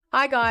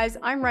Hi guys,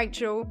 I'm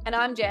Rachel. And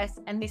I'm Jess,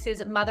 and this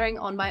is Mothering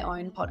on My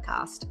Own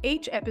podcast.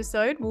 Each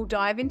episode will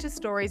dive into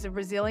stories of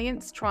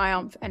resilience,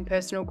 triumph, and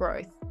personal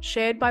growth,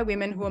 shared by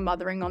women who are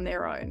mothering on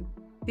their own.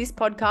 This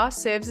podcast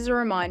serves as a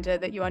reminder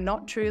that you are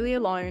not truly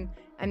alone,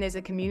 and there's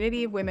a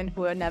community of women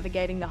who are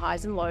navigating the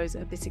highs and lows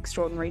of this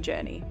extraordinary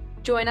journey.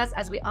 Join us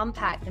as we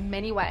unpack the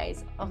many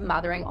ways of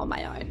mothering on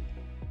my own.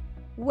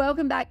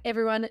 Welcome back,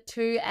 everyone,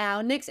 to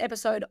our next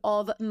episode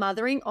of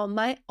Mothering on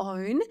My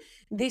Own.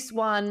 This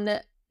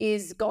one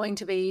is going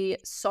to be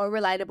so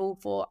relatable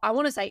for, I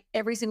want to say,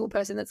 every single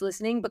person that's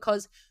listening,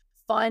 because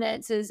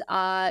finances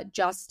are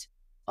just,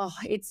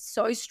 it's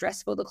so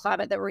stressful, the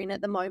climate that we're in at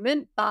the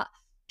moment. But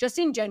just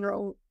in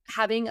general,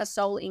 having a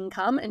sole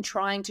income and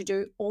trying to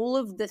do all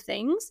of the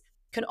things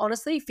can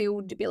honestly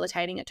feel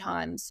debilitating at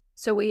times.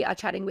 So we are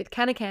chatting with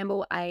Canna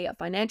Campbell, a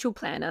financial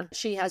planner.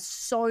 She has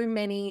so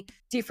many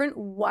different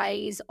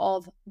ways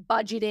of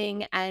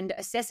budgeting and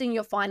assessing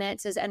your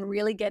finances and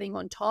really getting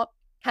on top.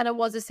 Canna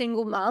was a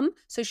single mum,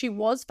 so she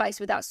was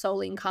faced with that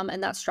sole income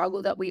and that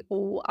struggle that we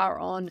all are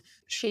on.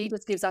 She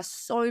just gives us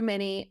so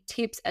many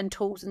tips and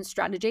tools and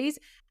strategies,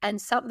 and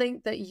something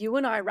that you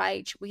and I,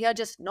 Rach, we are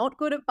just not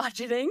good at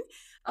budgeting.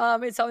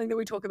 It's something that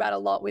we talk about a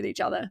lot with each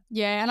other.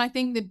 Yeah, and I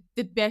think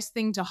the best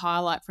thing to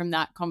highlight from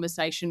that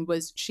conversation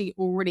was she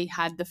already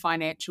had the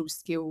financial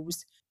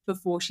skills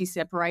before she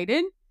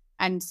separated.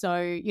 And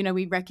so,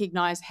 we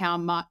recognize how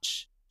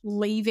much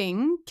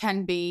leaving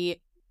can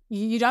be.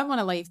 You don't want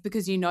to leave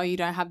because you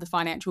don't have the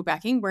financial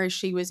backing, whereas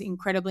she was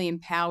incredibly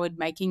empowered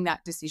making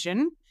that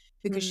decision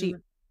because she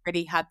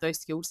already had those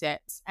skill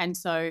sets. And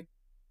so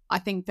I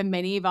think for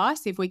many of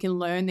us, if we can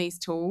learn these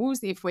tools,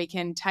 if we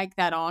can take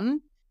that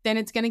on, then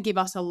it's going to give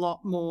us a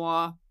lot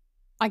more,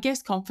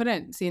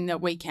 confidence in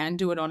that we can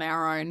do it on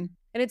our own.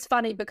 And it's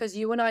funny because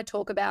you and I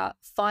talk about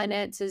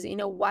finances in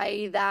a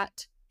way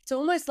that it's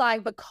almost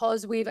like,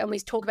 because we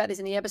talk about this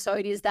in the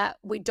episode, is that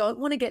we don't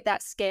want to get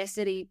that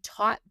scarcity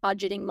type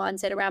budgeting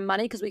mindset around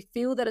money because we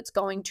feel that it's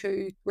going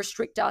to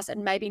restrict us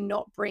and maybe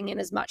not bring in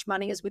as much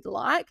money as we'd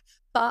like.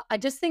 But I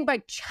just think by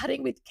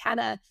chatting with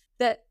Canna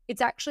that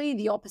it's actually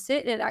the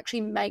opposite, and it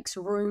actually makes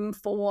room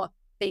for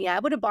being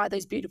able to buy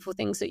those beautiful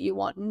things that you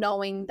want,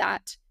 knowing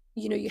that,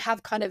 you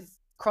have kind of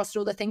crossed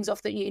all the things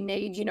off that you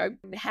need,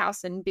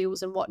 house and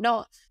bills and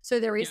whatnot. So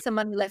there is some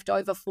money left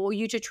over for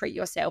you to treat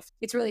yourself.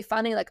 It's really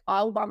funny. Like,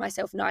 I'll buy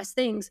myself nice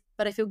things,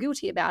 but I feel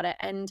guilty about it.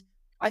 And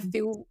I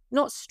feel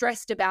not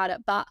stressed about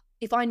it, but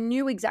if I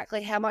knew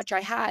exactly how much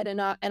I had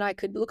and I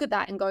could look at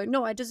that and go,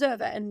 no, I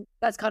deserve it. And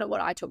that's kind of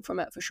what I took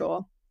from it for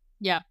sure.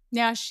 Yeah.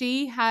 Now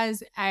she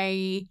has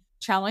a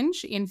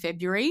challenge in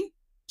February.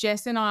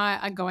 Jess and I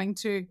are going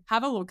to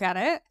have a look at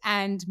it,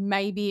 and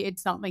maybe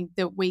it's something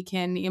that we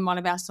can, in one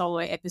of our solo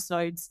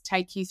episodes,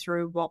 take you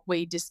through what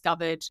we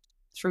discovered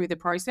through the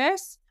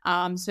process,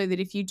 so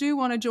that if you do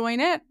want to join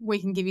it, we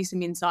can give you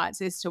some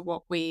insights as to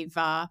what we've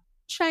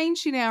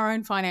changed in our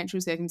own financial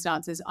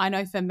circumstances. I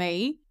know for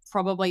me,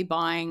 probably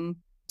buying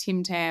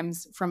Tim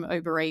Tams from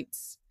Uber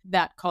Eats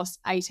that cost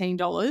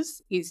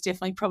 $18 is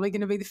definitely probably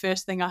going to be the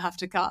first thing I have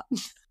to cut.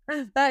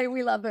 Hey,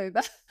 we love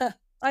Uber.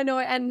 I know.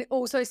 And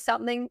also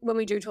something, when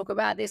we do talk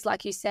about this,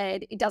 like you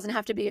said, it doesn't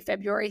have to be a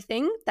February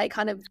thing. They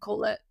kind of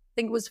call it, I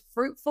think it was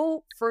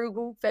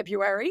frugal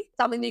February,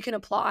 something that you can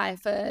apply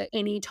for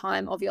any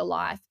time of your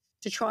life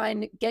to try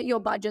and get your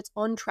budgets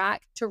on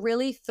track to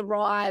really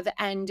thrive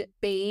and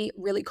be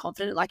really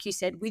confident, like you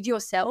said, with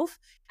yourself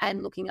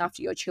and looking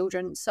after your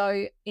children.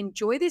 So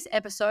enjoy this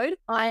episode.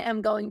 I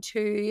am going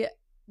to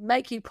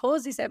make you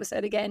pause this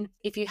episode again.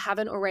 If you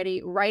haven't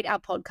already, rate our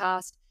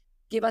podcast.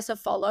 Give us a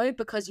follow,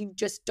 because you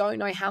just don't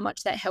know how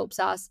much that helps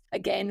us.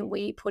 Again,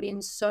 we put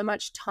in so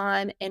much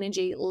time,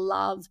 energy,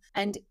 love,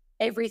 and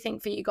everything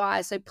for you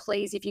guys. So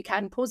please, if you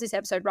can, pause this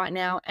episode right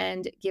now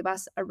and give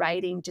us a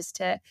rating just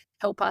to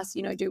help us,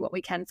 do what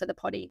we can for the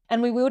potty.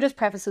 And we will just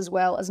preface as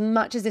well, as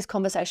much as this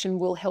conversation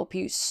will help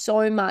you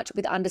so much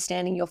with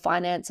understanding your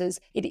finances,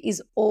 it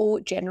is all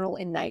general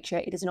in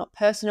nature. It is not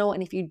personal.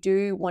 And if you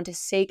do want to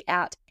seek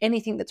out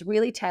anything that's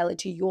really tailored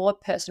to your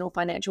personal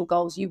financial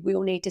goals, you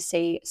will need to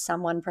see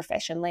someone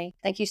professionally.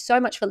 Thank you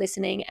so much for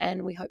listening,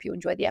 and we hope you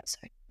enjoyed the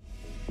episode.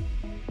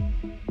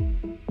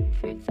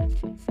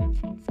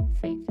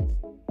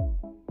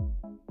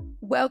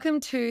 Welcome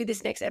to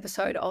this next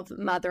episode of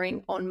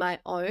Mothering on My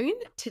Own.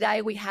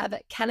 Today we have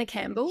Canna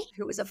Campbell,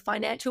 who is a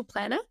financial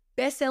planner,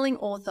 best-selling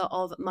author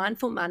of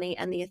Mindful Money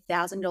and the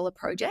 $1,000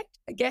 Project,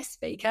 a guest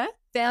speaker,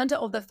 founder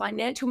of the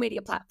financial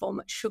media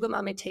platform Sugar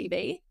Mummy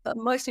TV, but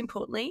most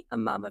importantly, a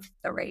mum of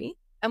 3.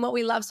 And what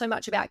we love so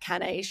much about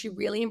Canna is she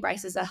really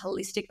embraces a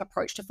holistic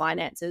approach to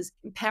finances,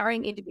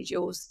 empowering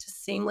individuals to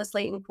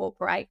seamlessly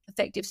incorporate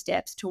effective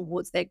steps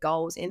towards their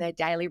goals in their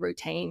daily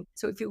routine.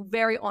 So we feel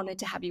very honoured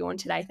to have you on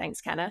today.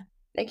 Thanks, Canna.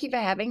 Thank you for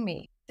having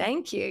me.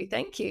 Thank you.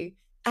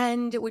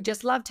 And we'd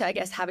just love to,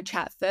 have a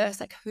chat first.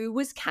 Like, who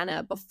was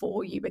Canna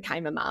before you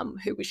became a mum?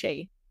 Who was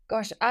she?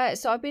 Gosh,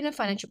 so I've been a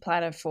financial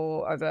planner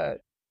for over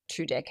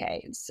 2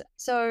 decades.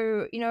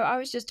 So, I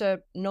was just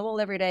a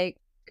normal everyday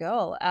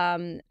girl.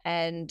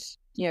 And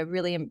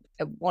really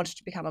wanted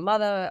to become a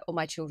mother. All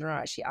my children are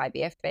actually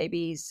IVF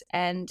babies,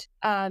 and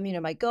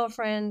my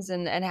girlfriends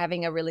and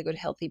having a really good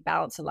healthy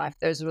balance in life.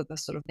 Those are the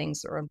sort of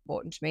things that are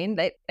important to me, and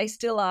they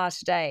still are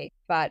today.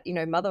 But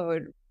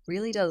motherhood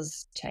really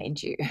does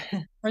change you.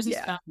 Process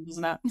Yeah. fun,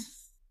 doesn't it?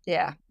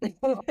 Yeah.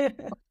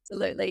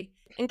 Absolutely.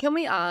 And can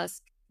we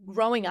ask,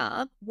 growing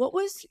up, what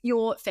was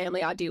your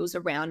family ideals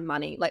around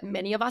money? Like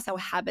many of us, our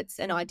habits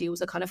and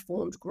ideals are kind of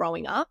formed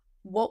growing up.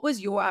 What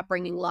was your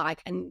upbringing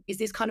like? And is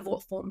this kind of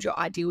what formed your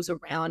ideals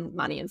around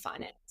money and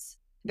finance?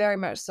 Very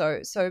much so.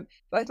 So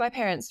both my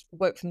parents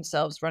worked for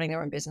themselves, running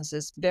their own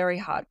businesses, very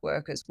hard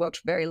workers,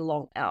 worked very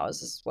long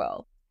hours as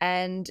well.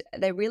 And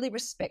they really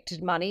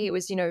respected money. It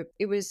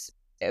was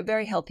a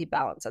very healthy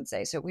balance, I'd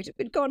say. So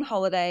we'd go on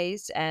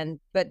holidays,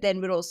 but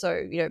then we'd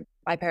also,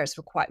 my parents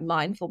were quite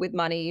mindful with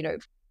money,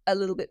 a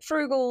little bit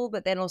frugal,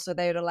 but then also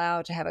they would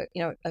allow to have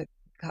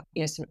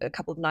a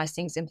couple of nice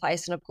things in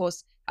place. And of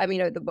course,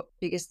 the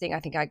biggest thing I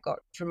think I got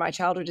from my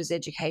childhood is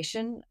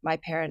education. My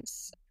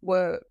parents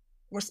were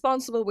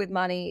responsible with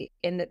money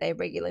in that they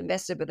regularly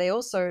invested, but they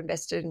also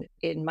invested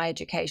in my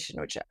education,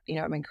 which,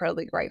 I'm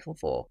incredibly grateful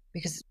for,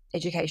 because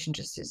education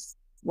just is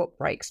what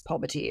breaks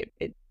poverty.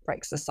 It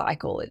breaks the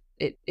cycle.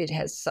 It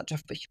has such a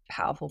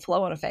powerful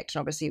flow-on effect. And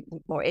obviously, the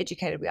more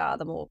educated we are,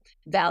 the more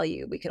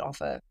value we can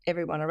offer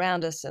everyone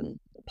around us and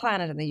the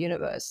planet and the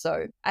universe.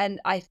 So, and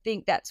I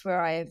think that's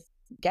where I have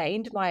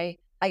gained my,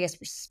 I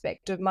guess,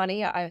 respect of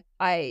money.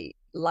 I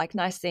like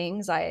nice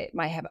things. I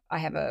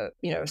have a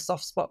a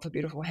soft spot for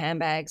beautiful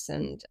handbags,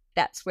 and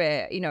that's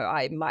where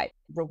I might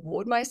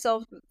reward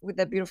myself with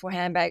a beautiful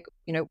handbag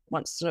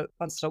once in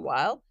a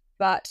while.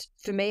 But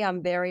for me,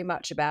 I'm very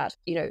much about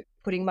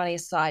putting money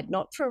aside,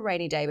 not for a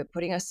rainy day, but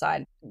putting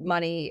aside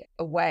money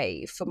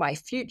away for my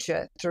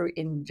future through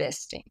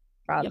investing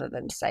rather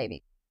than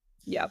saving.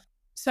 Yep.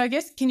 So I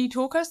guess, can you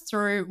talk us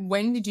through,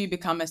 when did you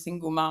become a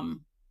single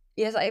mum?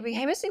 Yes, I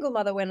became a single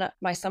mother when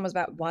my son was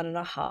about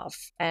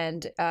 1.5.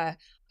 And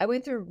I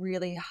went through a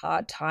really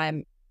hard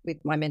time with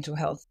my mental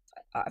health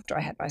after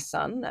I had my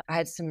son. I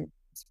had some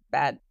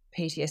bad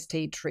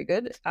PTSD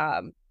triggered,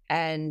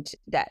 and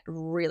that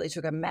really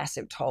took a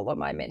massive toll on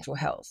my mental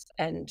health.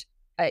 And,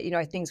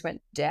 things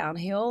went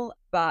downhill.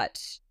 But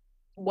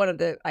one of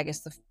the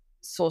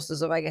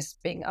sources of,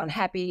 being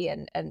unhappy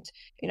and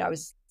I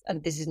was,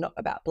 and this is not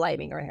about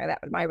blaming or anything like that,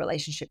 but my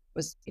relationship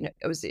was,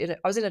 I was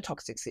in a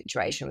toxic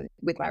situation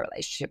with my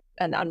relationship.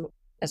 And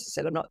as I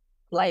said, I'm not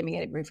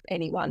blaming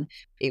anyone.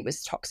 It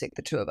was toxic,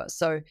 the two of us.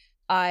 So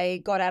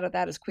I got out of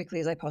that as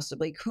quickly as I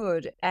possibly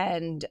could.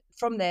 And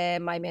from there,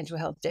 my mental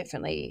health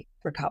definitely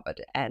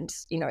recovered. And,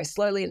 I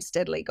slowly and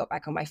steadily got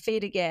back on my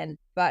feet again.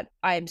 But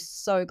I'm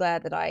so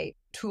glad that I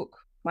took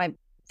my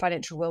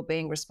financial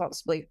well-being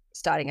responsibly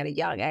starting at a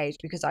young age,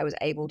 because I was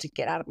able to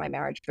get out of my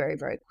marriage very,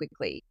 very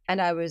quickly.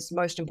 And I was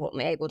most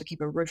importantly able to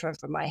keep a roof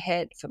over my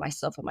head for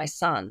myself and my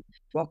son,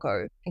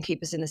 Rocco, and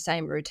keep us in the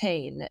same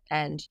routine,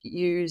 and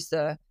use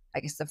the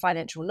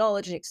financial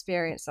knowledge and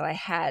experience that I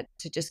had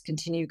to just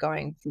continue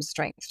going from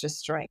strength to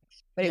strength.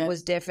 But it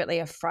was definitely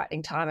a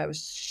frightening time. I was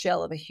a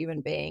shell of a human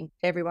being.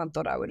 Everyone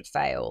thought I would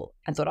fail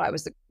and thought I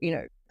was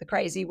the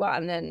crazy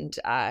one. And,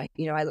 I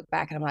look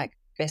back and I'm like,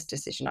 best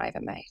decision I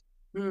ever made.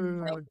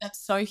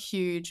 That's so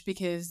huge,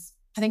 because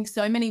I think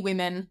so many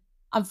women,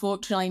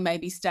 unfortunately,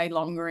 maybe stay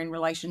longer in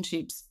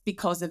relationships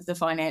because of the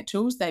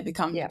financials. They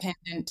become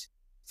dependent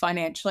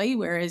financially,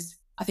 whereas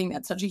I think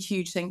that's such a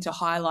huge thing to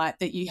highlight,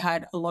 that you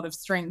had a lot of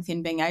strength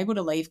in being able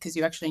to leave because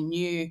you actually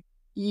knew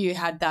you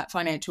had that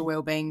financial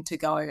well-being to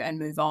go and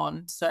move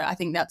on. So I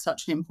think that's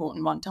such an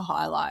important one to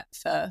highlight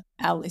for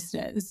our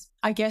listeners.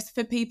 I guess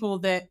for people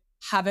that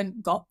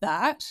haven't got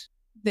that,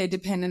 they're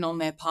dependent on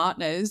their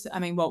partners. I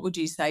mean, what would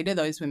you say to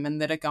those women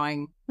that are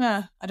going,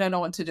 I don't know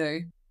what to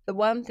do?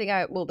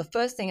 The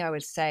first thing I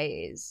would say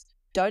is,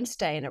 don't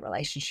stay in a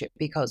relationship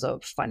because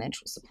of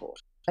financial support.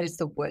 That is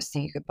the worst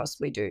thing you could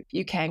possibly do.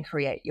 You can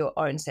create your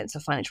own sense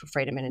of financial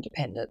freedom and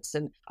independence.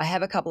 And I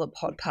have a couple of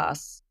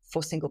podcasts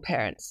for single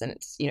parents, and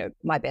it's,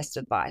 my best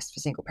advice for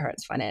single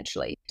parents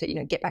financially to,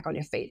 get back on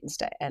your feet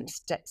and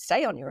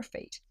stay on your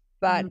feet.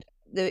 But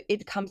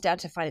it comes down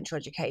to financial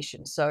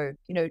education. So,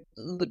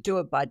 do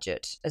a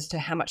budget as to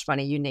how much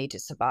money you need to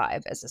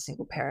survive as a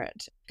single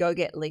parent. Go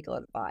get legal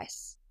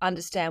advice.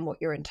 Understand what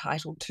you're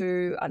entitled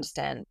to,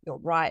 understand your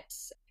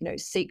rights,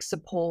 seek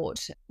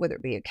support, whether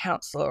it be a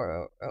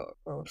counselor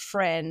or a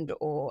friend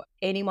or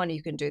anyone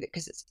you can do that,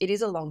 because it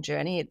is a long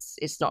journey.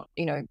 It's not,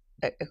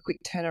 a quick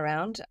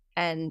turnaround,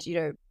 and,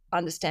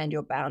 understand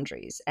your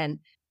boundaries. And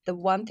the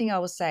one thing I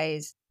will say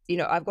is,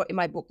 I've got in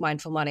my book,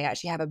 Mindful Money, I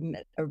actually have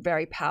a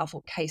very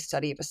powerful case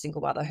study of a single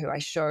mother who I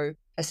show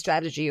a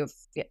strategy of,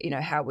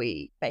 how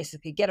we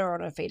basically get her on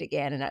her feet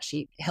again and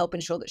actually help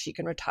ensure that she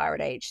can retire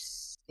at age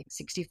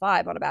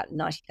 65 on about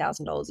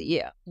 $90,000 a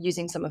year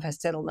using some of her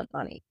settlement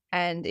money.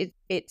 And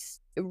it's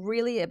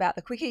really about,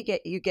 the quicker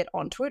you get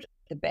onto it,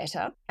 the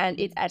better. And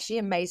it's actually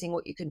amazing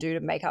what you can do to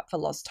make up for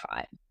lost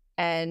time.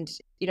 And,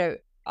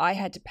 I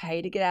had to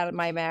pay to get out of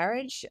my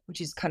marriage,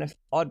 which is kind of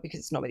odd because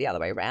it's normally the other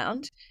way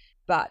around.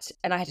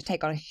 and I had to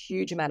take on a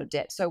huge amount of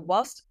debt. So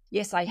whilst,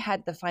 yes, I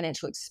had the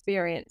financial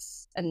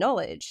experience and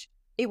knowledge,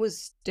 it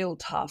was still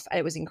tough and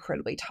it was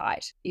incredibly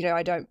tight.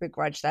 I don't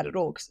begrudge that at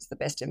all because it's the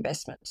best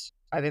investment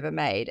I've ever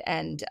made.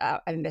 And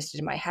I've invested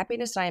in my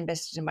happiness. I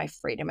invested in my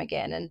freedom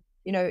again. And,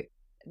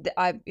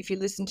 if you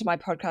listen to my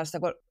podcast,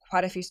 I've got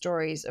quite a few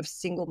stories of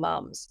single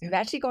mums who've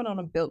actually gone on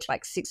and built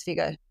like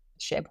 6-figure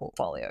share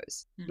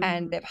portfolios,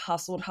 and they've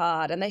hustled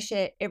hard, and they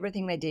share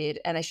everything they did,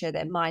 and they share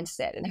their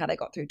mindset and how they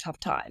got through tough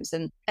times.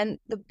 And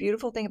the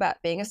beautiful thing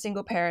about being a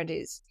single parent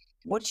is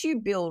what you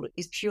build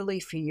is purely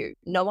for you.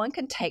 No one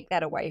can take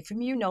that away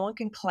from you. No one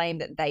can claim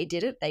that they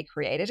did it, they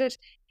created it.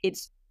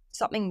 It's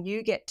something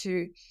you get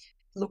to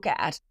look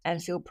at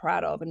and feel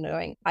proud of, and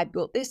knowing I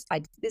built this, I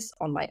did this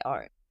on my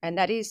own. And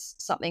that is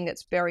something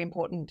that's very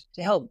important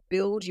to help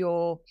build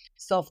your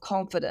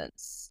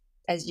self-confidence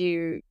as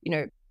you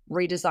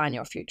redesign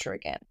your future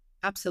again.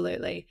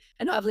 Absolutely.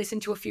 And I've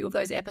listened to a few of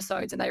those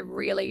episodes and they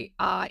really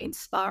are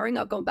inspiring.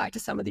 I've gone back to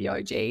some of the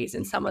OGs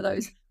and some of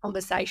those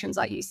conversations,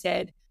 like you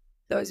said,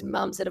 those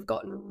mums that have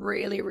gotten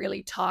really,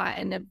 really tight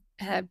and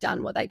have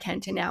done what they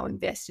can to now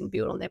invest and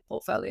build on their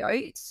portfolio.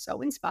 It's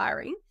so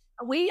inspiring.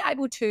 Are we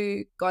able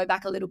to go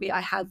back a little bit?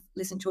 I have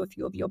listened to a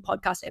few of your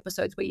podcast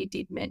episodes where you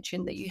did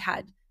mention that you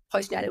had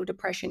postnatal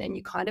depression and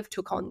you kind of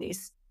took on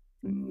this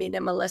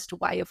minimalist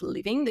way of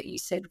living that you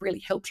said really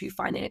helped you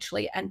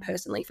financially and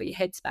personally for your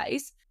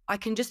headspace. I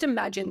can just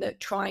imagine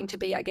that trying to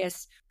be, I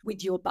guess,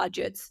 with your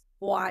budgets,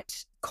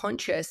 quite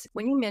conscious.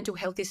 When your mental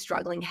health is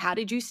struggling, how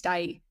did you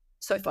stay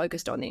so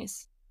focused on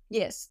this?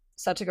 Yes,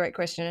 such a great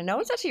question. And no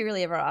one's actually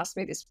really ever asked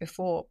me this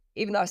before,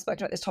 even though I've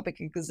spoken about this topic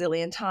a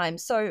gazillion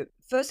times. So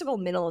first of all,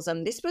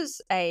 minimalism, this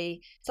was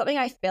something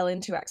I fell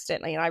into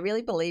accidentally. And I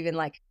really believe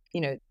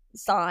in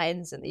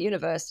signs and the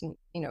universe and,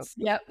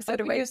 so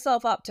open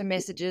yourself up to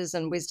messages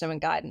and wisdom and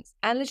guidance.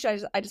 And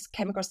literally I just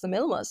came across the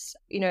minimalist,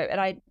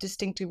 and I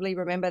distinctively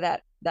remember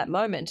that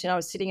moment. And I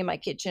was sitting in my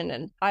kitchen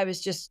and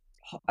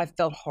I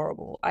felt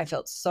horrible. I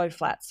felt so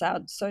flat,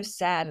 so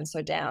sad and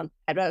so down.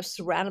 And I was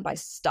surrounded by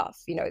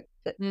stuff,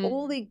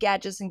 all the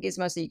gadgets and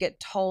gizmos that you get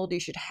told you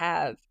should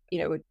have,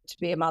 to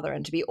be a mother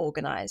and to be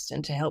organized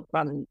and to help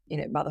run,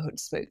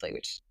 motherhood smoothly,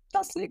 which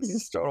doesn't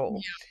exist at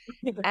all.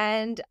 Yeah.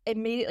 And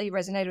immediately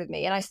resonated with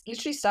me. And I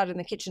literally started in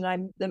the kitchen.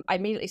 I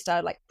immediately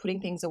started putting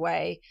things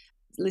away,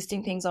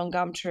 listing things on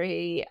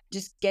Gumtree,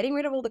 just getting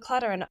rid of all the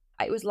clutter. And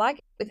it was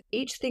like with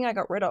each thing I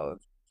got rid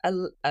of,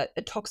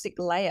 a toxic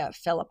layer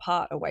fell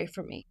apart away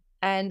from me.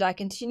 And I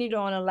continued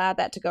on, allowed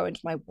that to go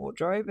into my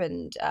wardrobe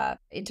and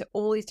into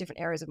all these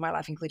different areas of my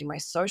life, including my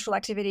social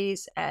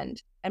activities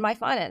and my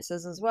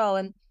finances as well.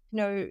 And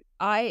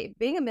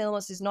being a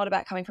minimalist is not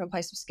about coming from a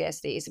place of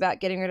scarcity. It's about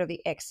getting rid of the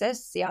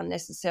excess, the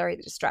unnecessary,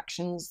 the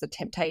distractions, the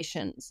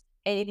temptations,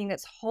 anything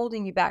that's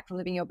holding you back from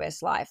living your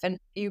best life. And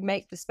you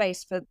make the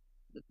space for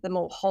the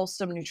more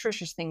wholesome,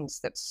 nutritious things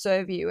that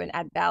serve you and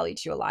add value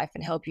to your life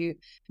and help you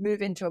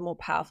move into a more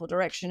powerful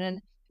direction.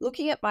 And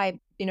looking at my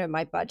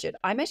budget,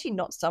 I'm actually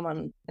not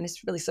someone, and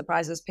this really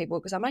surprises people,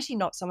 because I'm actually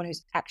not someone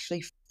who's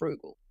actually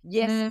frugal.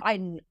 Yes,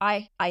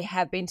 I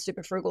have been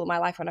super frugal in my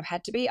life when I've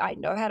had to be. I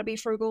know how to be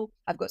frugal.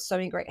 I've got so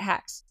many great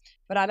hacks,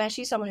 but I'm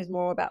actually someone who's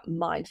more about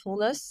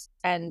mindfulness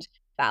and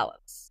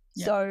balance.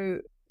 Yeah. So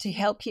to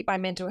help keep my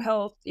mental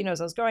health,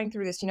 as I was going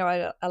through this,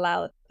 I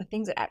allow the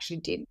things that actually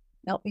did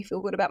help me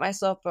feel good about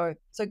myself.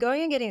 So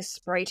going and getting a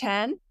spray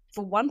tan,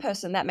 for one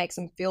person, that makes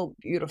them feel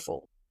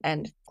beautiful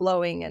and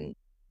glowing and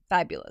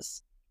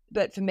fabulous.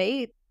 But for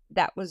me,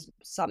 that was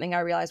something I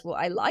realized, well,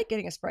 I like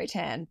getting a spray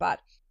tan, but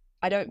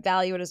I don't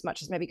value it as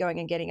much as maybe going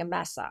and getting a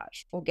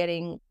massage or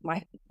getting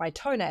my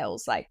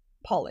toenails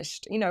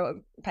polished,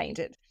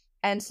 painted.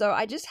 And so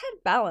I just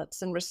had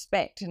balance and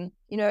respect. And,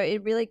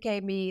 it really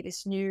gave me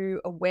this new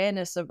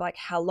awareness of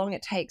how long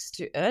it takes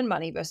to earn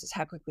money versus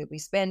how quickly we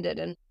spend it.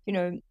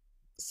 And,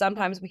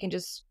 sometimes we can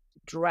just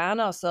drown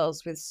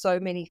ourselves with so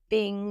many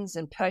things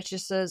and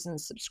purchases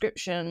and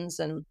subscriptions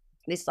and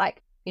this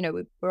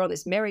we're on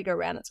this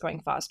merry-go-round that's going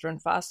faster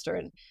and faster,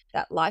 and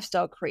that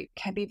lifestyle creep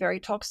can be very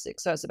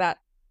toxic. So it's about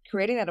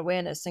creating that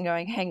awareness and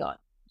going, hang on,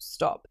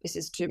 stop, this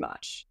is too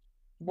much.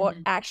 What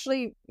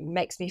actually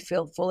makes me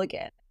feel full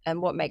again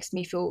and what makes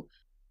me feel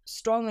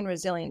strong and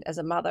resilient as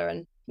a mother.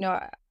 And,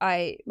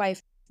 my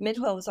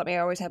mental health is something I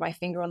always have my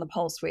finger on the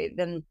pulse with.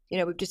 And,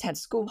 we've just had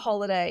school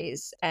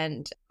holidays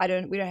and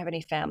we don't have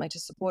any family to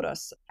support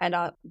us. And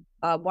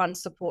our one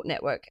support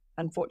network,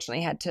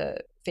 unfortunately, had to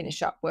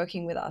finish up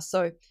working with us.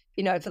 So,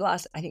 for the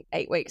last, I think,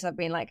 8 weeks, I've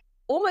been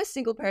almost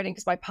single parenting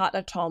because my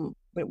partner, Tom,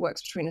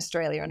 works between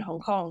Australia and Hong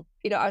Kong.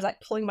 I was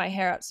pulling my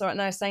hair out. So,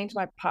 and I was saying to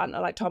my partner,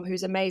 Tom,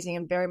 who's amazing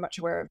and very much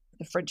aware of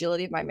the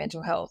fragility of my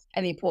mental health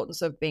and the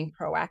importance of being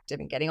proactive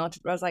and getting onto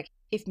it. I was like,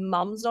 if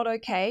mum's not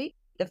okay,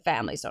 the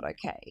family's not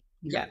okay.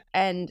 Yeah.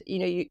 And,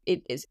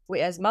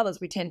 as mothers,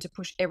 we tend to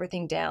push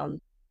everything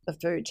down the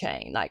food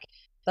chain.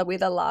 That we're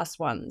the last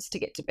ones to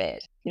get to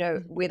bed.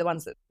 We're the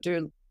ones that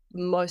do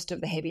most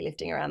of the heavy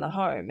lifting around the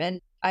home. And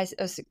I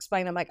was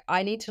explaining,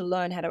 I need to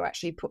learn how to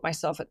actually put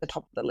myself at the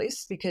top of the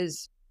list,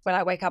 because when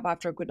I wake up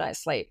after a good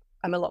night's sleep,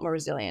 I'm a lot more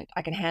resilient.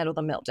 I can handle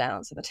the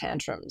meltdowns and the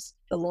tantrums.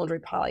 The laundry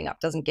piling up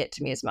doesn't get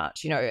to me as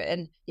much,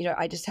 and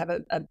I just have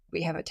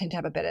tend to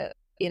have a better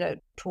inner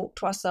talk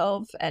to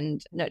ourselves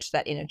and nurture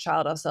that inner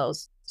child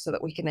ourselves so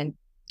that we can then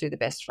do the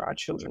best for our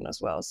children as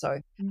well. So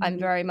I'm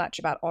very much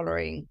about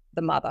honoring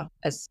the mother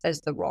as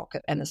the rock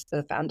and as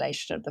the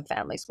foundation of the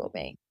family's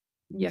well-being.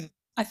 Yeah.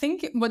 I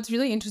think what's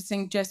really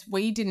interesting, Jess,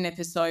 we did an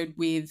episode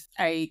with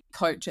a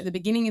coach at the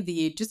beginning of the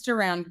year just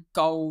around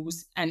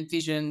goals and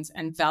visions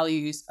and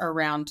values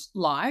around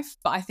life.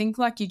 But I think,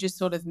 like you just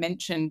sort of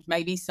mentioned,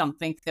 maybe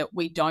something that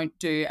we don't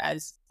do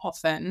as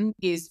often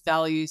is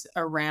values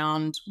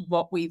around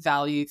what we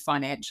value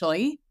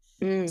financially.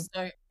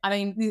 So, I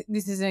mean,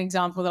 this is an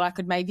example that I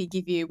could maybe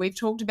give you. We've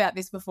talked about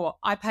this before.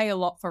 I pay a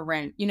lot for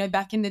rent.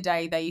 Back in the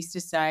day, they used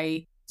to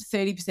say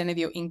 30% of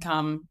your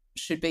income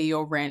should be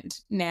your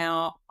rent.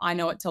 Now, I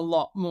know it's a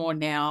lot more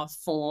now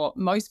for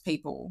most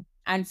people.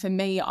 And for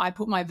me, I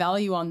put my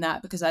value on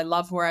that because I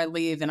love where I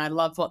live and I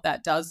love what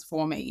that does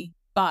for me.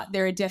 But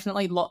there are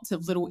definitely lots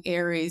of little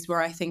areas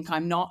where I think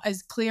I'm not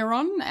as clear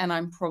on, and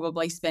I'm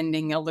probably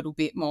spending a little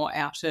bit more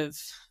out of.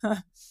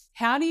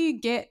 How do you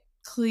get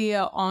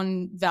clear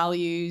on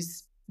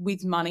values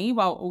with money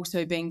while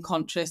also being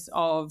conscious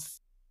of,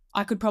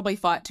 I could probably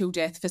fight till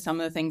death for some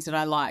of the things that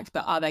I like,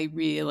 but are they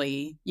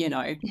really,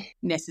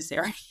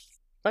 necessary?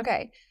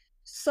 Okay.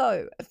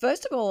 So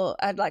first of all,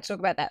 I'd like to talk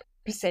about that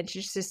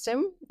percentage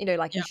system.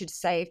 You should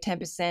save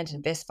 10%,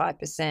 invest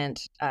 5%.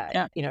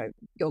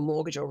 Your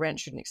mortgage or rent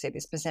shouldn't exceed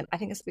this percent. I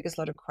think that's the biggest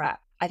load of crap.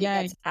 I think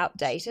that's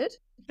outdated,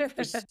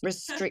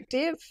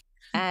 restrictive,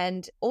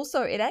 and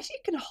also it actually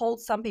can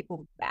hold some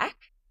people back.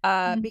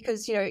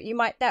 Because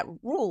that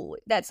rule,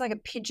 that's like a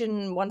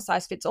pigeon one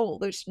size fits all,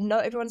 which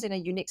everyone's in a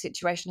unique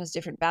situation, has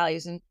different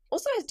values and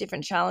also has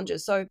different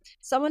challenges. So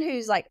someone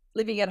who's like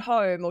living at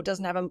home or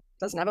doesn't have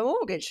a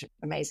mortgage,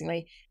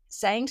 amazingly,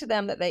 saying to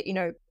them that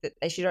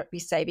they should be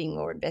saving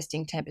or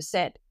investing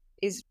 10%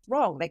 is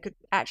wrong. They could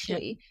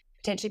actually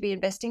potentially be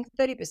investing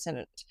 30% in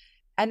it.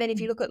 And then if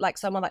you look at like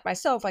someone like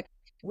myself, like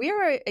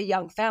we're a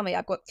young family.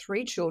 I've got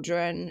 3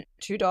 children,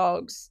 2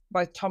 dogs,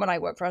 both Tom and I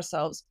work for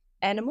ourselves,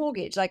 and a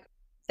mortgage. Like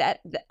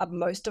that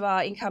most of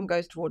our income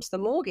goes towards the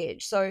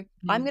mortgage. So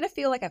I'm going to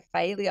feel like a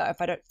failure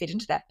if I don't fit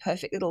into that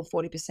perfect little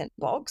 40%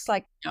 box.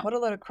 Like what a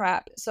load of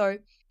crap. So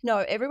no,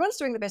 everyone's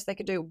doing the best they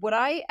can do. What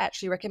I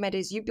actually recommend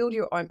is you build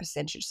your own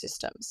percentage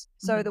systems.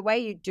 So the way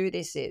you do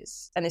this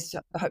is, and this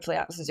hopefully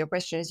answers your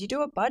question, is you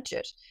do a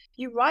budget.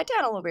 You write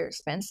down all of your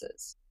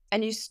expenses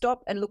and you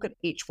stop and look at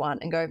each one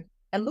and go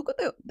and look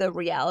at the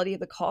reality of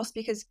the cost,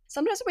 because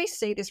sometimes we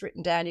see this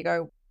written down, you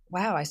go,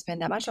 wow, I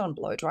spend that much on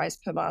blow dries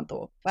per month,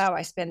 or wow,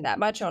 I spend that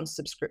much on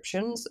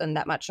subscriptions and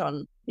that much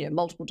on,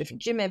 multiple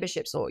different gym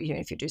memberships, or,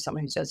 if you do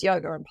someone who does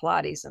yoga and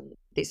Pilates and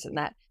this and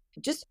that,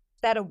 just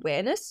that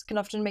awareness can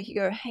often make you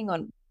go, hang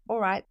on,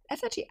 all right,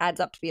 that actually adds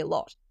up to be a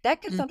lot.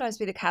 That can sometimes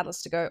be the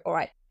catalyst to go, all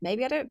right,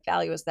 maybe I don't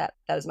value that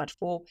as much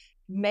for,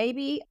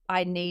 maybe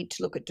I need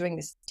to look at doing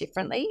this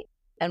differently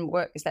and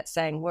work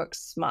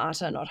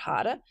smarter, not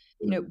harder.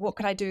 What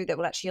can I do that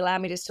will actually allow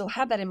me to still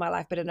have that in my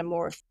life, but in a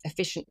more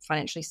efficient,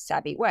 financially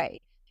savvy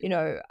way?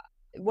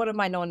 One of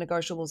my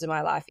non-negotiables in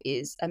my life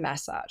is a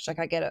massage. Like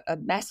I get a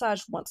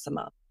massage once a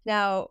month.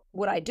 Now,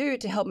 what I do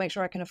to help make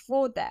sure I can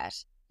afford that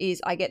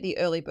is I get the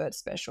early bird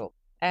special,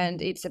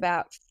 and it's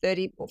about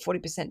 30 or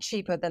 40%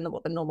 cheaper than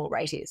what the normal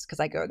rate is,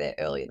 because I go there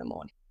early in the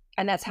morning.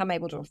 And that's how I'm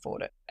able to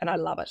afford it. And I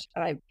love it.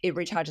 And it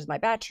recharges my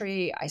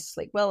battery. I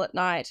sleep well at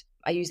night.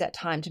 I use that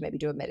time to maybe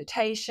do a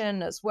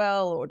meditation as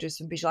well, or do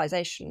some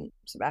visualization,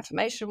 some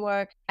affirmation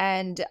work.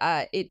 And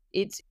I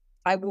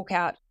walk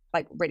out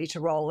like ready to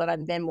roll, and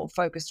I'm then more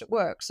focused at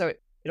work. So it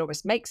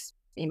almost makes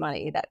me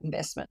money, that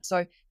investment.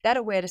 So that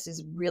awareness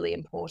is really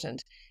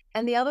important.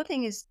 And the other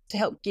thing is to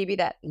help give you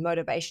that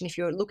motivation. If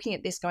you're looking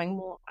at this going,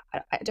 well,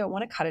 I don't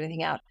want to cut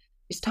anything out,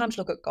 it's time to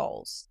look at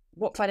goals.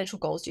 What financial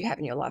goals do you have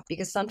in your life?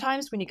 Because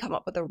sometimes when you come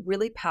up with a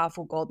really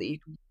powerful goal that you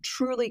can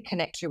truly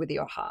connect to with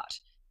your heart,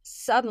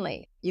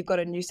 suddenly you've got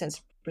a new sense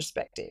of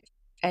perspective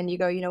and you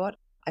go, you know what?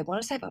 I want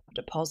to save up a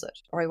deposit,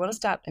 or I want to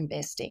start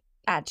investing.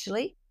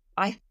 Actually,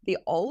 the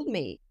old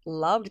me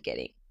loved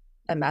getting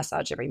a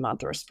massage every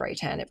month, or a spray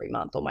tan every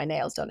month, or my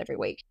nails done every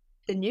week.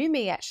 The new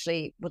me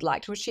actually would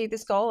like to achieve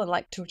this goal and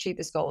like to achieve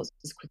this goal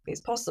as quickly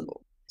as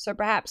possible. So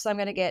perhaps I'm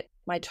going to get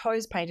my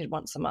toes painted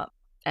once a month,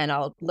 and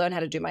I'll learn how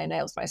to do my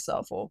nails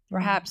myself. Or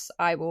perhaps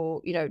I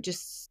will,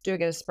 just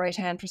get a spray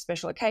tan for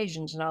special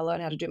occasions, and I'll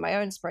learn how to do my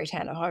own spray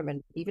tan at home,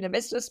 and even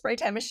invest in a spray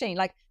tan machine.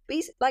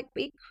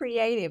 Be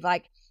creative.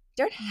 Like,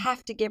 you don't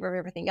have to give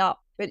everything up,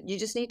 but you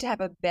just need to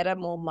have a better,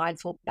 more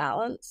mindful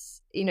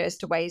balance, as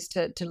to ways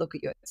to look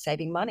at your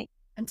saving money.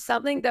 And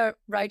something that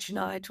Rach and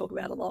I talk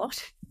about a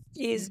lot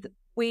is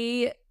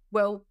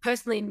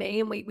personally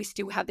me, and we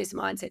still have this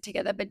mindset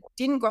together, but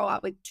didn't grow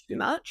up with too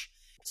much.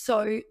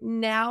 So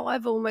now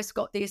I've almost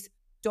got this,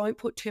 don't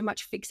put too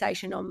much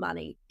fixation on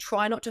money.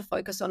 Try not to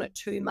focus on it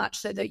too much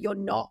so that you're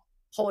not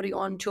holding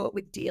on to it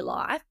with dear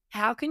life.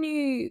 How can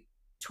you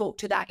talk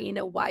to that in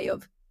a way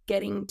of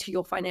getting to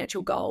your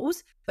financial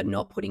goals, but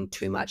not putting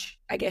too much,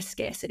 I guess,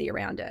 scarcity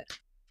around it.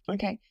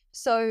 Okay.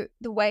 So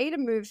the way to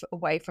move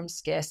away from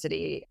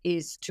scarcity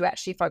is to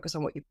actually focus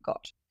on what you've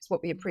got. It's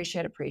what we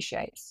appreciate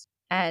appreciates.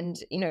 And,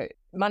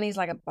 money is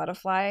like a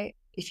butterfly.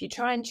 If you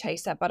try and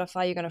chase that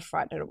butterfly, you're going to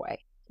frighten it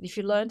away. If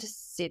you learn to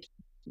sit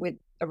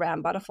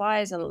around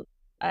butterflies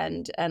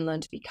and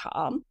learn to be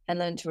calm and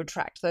learn to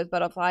attract those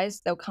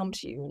butterflies, they'll come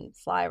to you and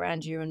fly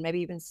around you and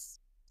maybe even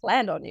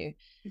land on you.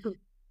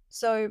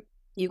 So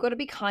you've got to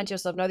be kind to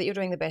yourself. Know that you're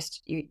doing the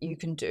best you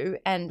can do.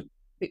 And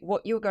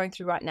what you're going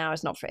through right now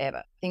is not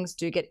forever. Things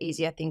do get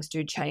easier. Things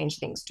do change.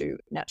 Things do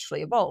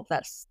naturally evolve.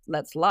 That's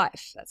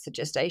life. That's the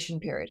gestation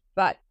period.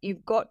 But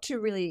you've got to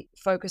really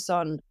focus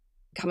on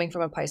coming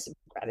from a place of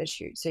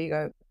gratitude. So you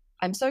go,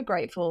 I'm so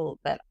grateful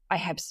that I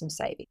have some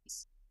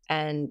savings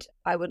and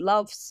I would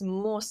love some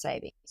more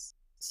savings,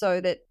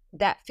 so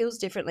that feels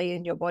differently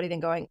in your body than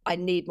going, I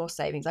need more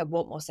savings. I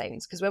want more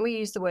savings. Because when we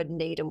use the word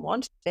need and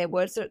want, they're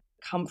words that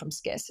come from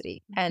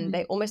scarcity and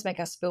they almost make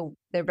us feel,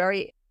 they're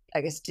very,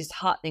 I guess,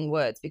 disheartening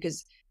words,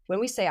 because when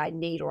we say I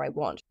need or I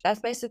want,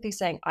 that's basically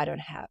saying I don't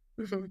have.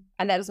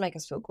 And that doesn't make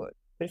us feel good.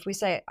 But if we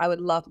say I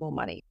would love more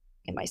money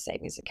in my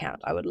savings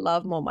account, I would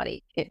love more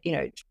money,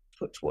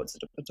 put towards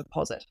a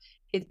deposit,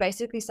 it's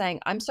basically saying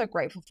I'm so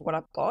grateful for what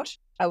I've got.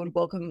 I would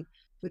welcome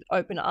with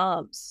open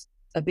arms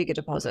a bigger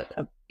deposit,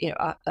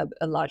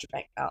 a larger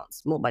bank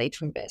balance, more money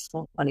to invest,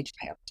 more money to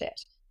pay off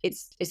debt.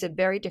 It's a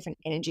very different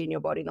energy in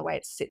your body in the way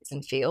it sits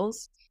and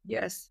feels.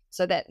 Yes.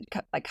 So that,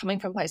 like, coming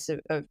from a place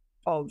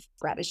of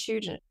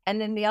gratitude.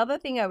 And then the other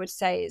thing I would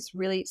say is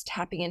really it's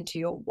tapping into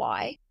your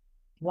why.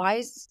 Why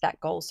is that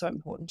goal so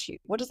important to you?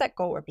 What does that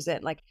goal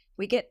represent? Like,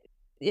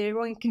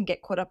 everyone can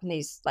get caught up in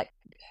these like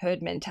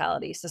herd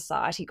mentality,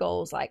 society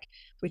goals. Like,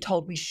 we're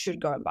told we should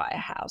go and buy a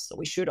house or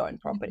we should own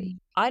property.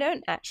 I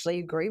don't actually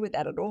agree with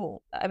that at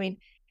all. I mean,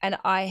 and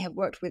I have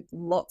worked with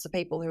lots of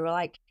people who are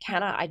like,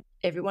 Canna,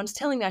 everyone's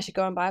telling me I should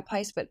go and buy a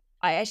place, but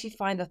I actually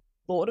find the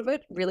thought of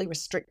it really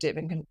restrictive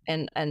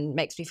and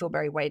makes me feel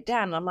very weighed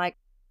down. And I'm like,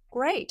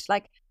 great.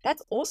 Like,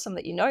 that's awesome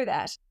that you know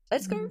that.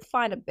 Let's go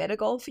find a better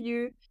goal for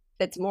you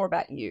that's more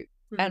about you.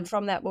 And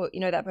from that,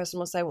 that person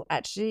will say, well,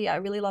 actually, I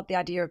really love the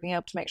idea of being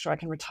able to make sure I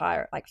can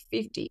retire at like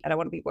 50 and I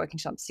want to be working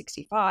till I'm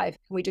 65.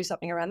 Can we do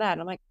something around that?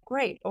 And I'm like,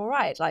 great. All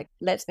right. Like,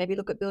 let's maybe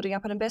look at building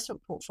up an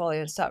investment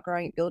portfolio and start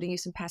building you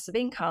some passive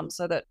income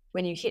so that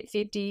when you hit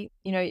 50,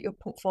 your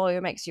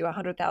portfolio makes you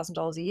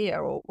 $100,000 a year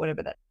or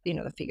whatever that,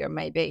 the figure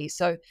may be.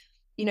 So,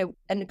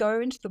 and go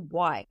into the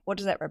why. What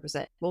does that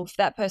represent? Well, for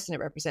that person, it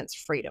represents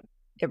freedom.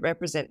 It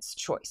represents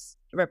choice.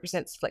 It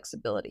represents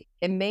flexibility.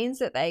 It means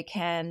that they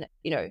can,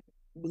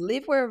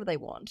 live wherever they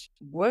want,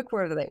 work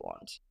wherever they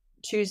want,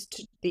 choose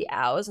the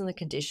hours and the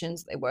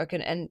conditions they work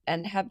in,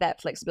 and have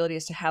that flexibility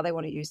as to how they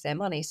want to use their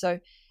money. So,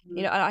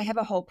 I have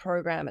a whole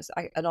program, it's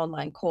an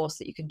online course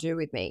that you can do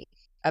with me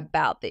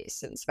about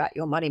this. And it's about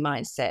your money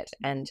mindset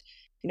and,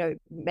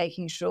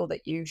 making sure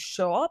that you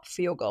show up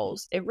for your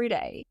goals every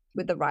day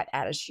with the right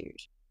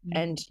attitude.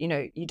 And,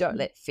 you don't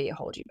let fear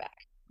hold you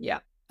back. Yeah.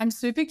 I'm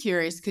super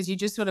curious because you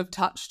just sort of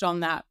touched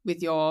on that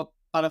with your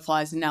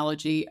butterflies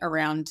analogy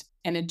around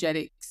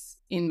energetics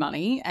in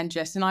money. And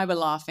Jess and I were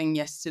laughing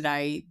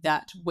yesterday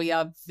that we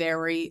are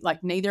very,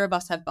 like, neither of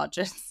us have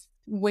budgets.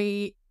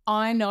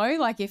 I know,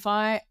 like, if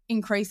I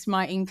increased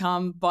my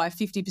income by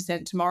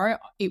 50% tomorrow,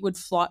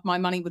 my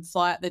money would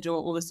fly out the door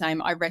all the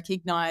same. I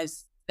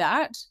recognize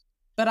that.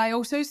 But I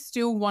also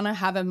still want to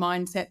have a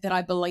mindset that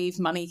I believe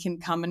money can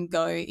come and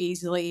go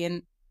easily.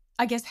 And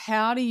I guess,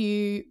 how do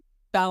you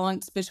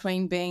balance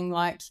between being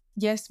like,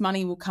 yes,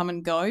 money will come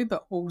and go,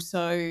 but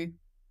also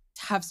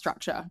have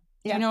structure?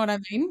 Do you know what I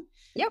mean?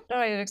 Yep, no,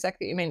 I know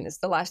exactly what you mean. It's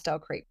the lifestyle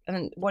creep.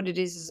 And what it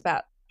is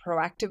about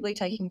proactively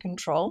taking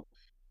control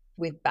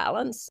with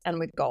balance and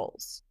with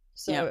goals.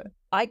 So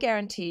I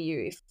guarantee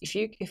you,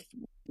 if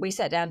we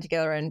sat down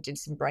together and did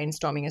some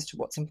brainstorming as to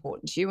what's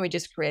important to you, and we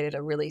just created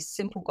a really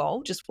simple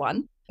goal, just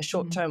one, a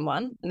short-term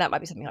one, and that might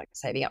be something like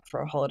saving up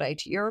for a holiday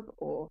to Europe,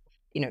 or,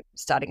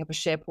 starting up a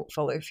share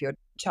portfolio for your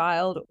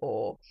child,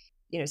 or,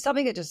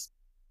 something that just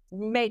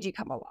made you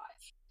come alive.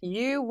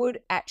 You would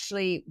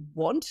actually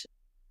want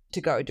to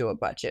go do a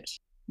budget.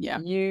 Yeah.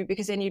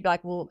 Because then you'd be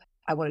like, well,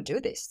 I want to do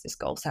this. This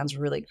goal sounds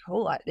really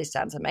cool. This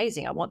sounds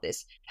amazing. I want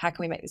this. How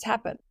can we make this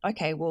happen?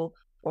 Okay, well,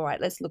 all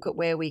right, let's look at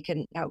how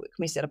can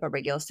we set up a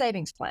regular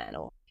savings plan,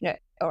 or,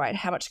 all right,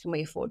 how much can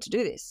we afford to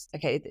do this?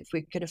 Okay, if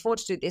we can afford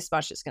to do this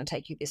much, it's going to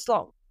take you this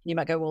long. You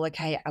might go, well,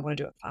 okay, I want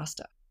to do it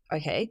faster.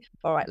 Okay,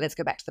 all right, let's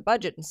go back to the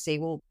budget and see,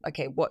 well,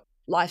 okay, what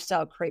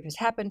lifestyle creep has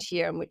happened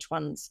here and which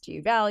ones do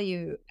you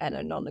value and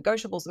are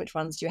non-negotiables, and which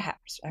ones do you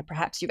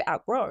perhaps you've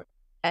outgrown,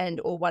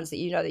 or ones that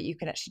that you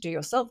can actually do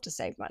yourself to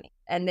save money.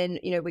 And then,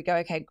 we go,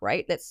 okay,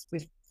 great,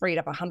 we've freed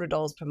up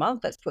 $100 per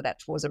month. Let's put that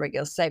towards a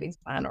regular savings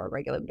plan or a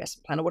regular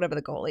investment plan or whatever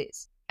the goal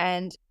is.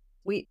 And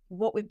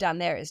what we've done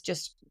there is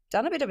just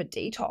done a bit of a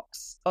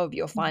detox of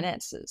your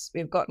finances.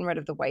 We've gotten rid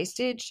of the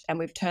wastage, and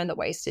we've turned the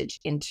wastage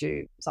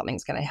into something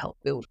that's going to help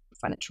build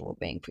financial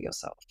well-being for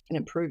yourself and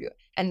improve you.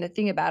 And the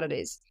thing about it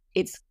is,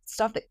 it's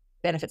stuff that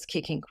benefits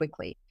kick in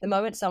quickly. The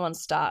moment someone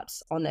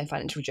starts on their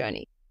financial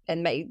journey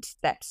and makes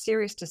that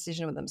serious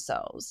decision with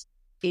themselves,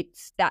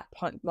 it's that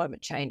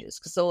moment changes,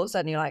 because all of a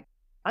sudden you're like,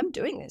 I'm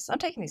doing this. I'm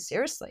taking this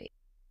seriously,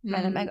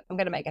 and I'm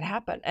going to make it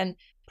happen. And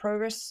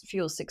progress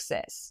fuels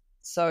success.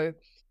 So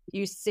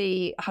you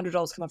see $100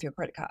 come off your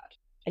credit card,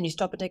 and you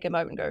stop and take a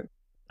moment and go,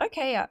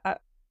 okay,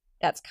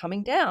 that's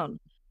coming down.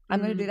 I'm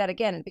going to do that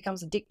again. It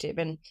becomes addictive.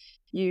 And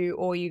you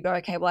go,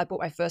 okay, well, I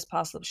bought my first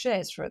parcel of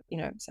shares for,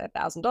 say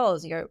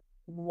 $1,000. You go,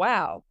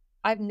 wow,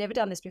 I've never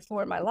done this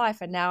before in my life.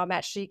 And now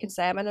you can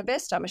say I'm an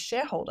investor, I'm a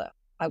shareholder.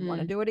 I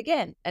want to do it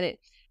again. And it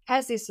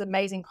has this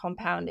amazing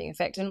compounding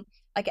effect. And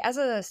like, as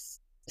a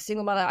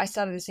single mother, I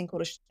started this thing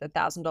called the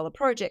 $1,000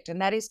 project.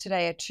 And that is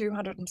today a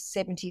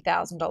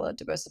 $270,000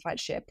 diversified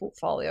share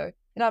portfolio.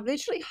 And I've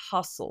literally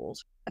hustled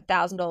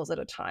 $1,000 at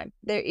a time.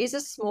 There is a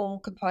small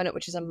component,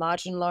 which is a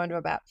margin loan of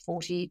about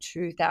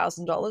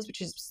 $42,000,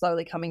 which is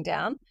slowly coming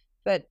down.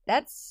 But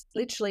that's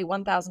literally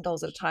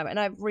 $1,000 at a time. And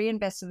I've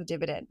reinvested the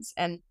dividends.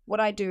 And what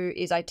I do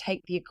is I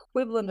take the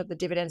equivalent of the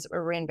dividends that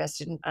were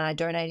reinvested and I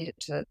donate it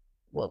to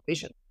World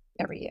Vision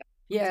every year.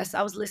 Yes,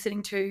 I was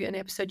listening to an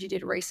episode you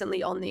did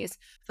recently on this.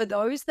 For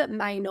those that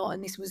may not,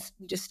 and you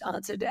just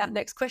answered our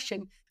next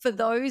question, for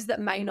those that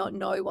may not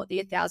know what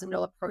the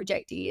 $1,000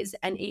 project is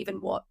and even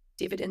what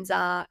dividends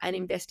are and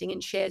investing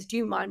in shares, do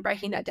you mind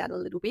breaking that down a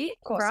little bit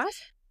for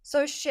us?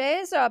 So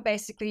shares are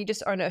basically, you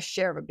just own a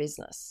share of a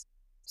business.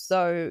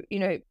 So,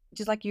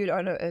 just like you'd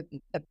own a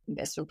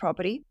investment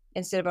property,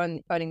 instead of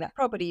owning that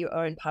property, you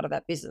own part of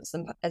that business.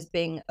 And as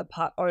being a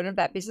part owner of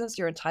that business,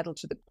 you're entitled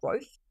to the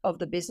growth of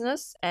the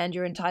business and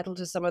you're entitled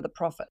to some of the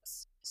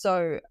profits.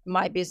 So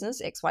my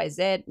business,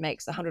 XYZ,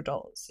 makes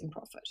 $100 in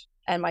profit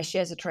and my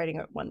shares are trading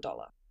at $1.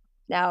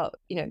 Now,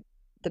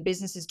 the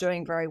business is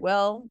doing very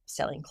well,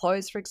 selling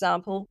clothes, for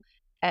example,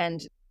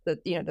 and the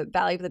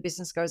value of the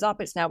business goes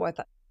up. It's now worth,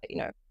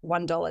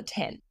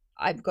 $1.10.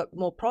 I've got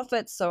more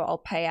profits, so I'll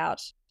pay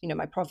out,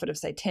 my profit of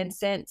say 10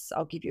 cents.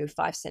 I'll give you a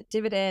 5-cent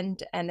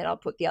dividend, and then I'll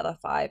put the other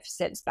 5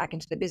 cents back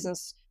into the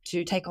business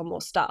to take on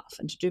more staff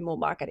and to do more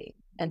marketing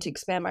and to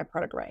expand my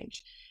product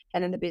range.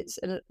 And then it's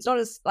not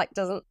as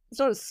it's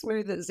not as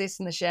smooth as this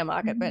in the share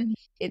market, but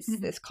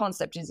this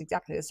concept is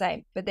exactly the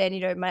same. But then,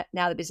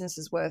 now the business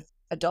is worth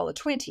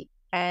 $1.20.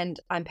 And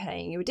I'm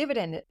paying you a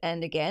dividend.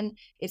 And again,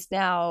 it's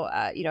now,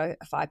 a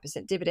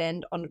 5%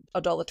 dividend on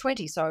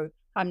 $1.20. So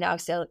I'm now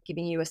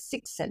giving you a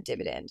 6-cent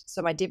dividend.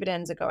 So my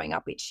dividends are going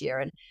up each year.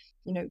 And,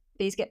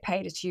 these get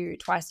paid to you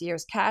twice a year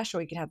as cash,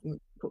 or you can have them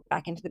put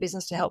back into the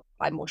business to help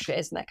buy more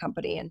shares in that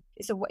company. And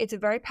it's a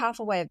very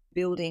powerful way of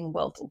building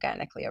wealth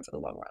organically over the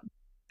long run.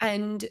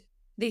 And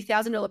the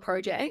 $1,000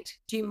 project,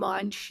 do you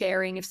mind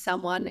sharing if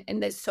someone,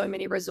 and there's so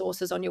many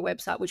resources on your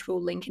website, which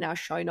we'll link in our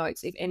show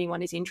notes if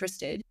anyone is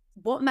interested,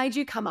 what made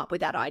you come up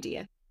with that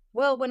idea?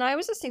 Well, when I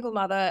was a single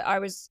mother,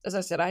 as I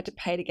said, I had to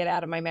pay to get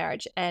out of my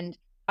marriage and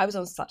I was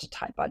on such a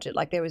tight budget.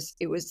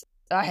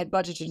 I had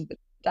budgeted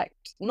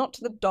not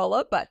to the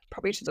dollar, but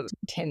probably to the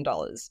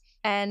 $10.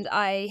 And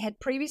I had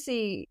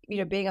previously,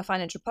 being a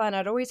financial planner,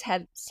 I'd always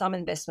had some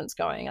investments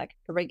going, like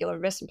a regular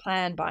investment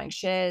plan, buying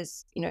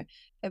shares,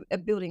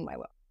 building my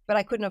wealth. But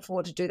I couldn't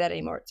afford to do that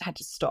anymore. It had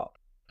to stop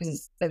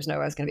because there was no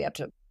way I was going to be able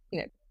to,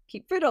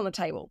 keep food on the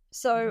table.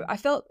 So I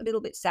felt a little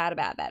bit sad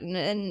about that.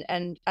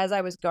 And as I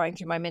was going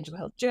through my mental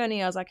health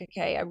journey, I was like,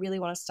 okay, I really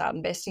want to start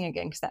investing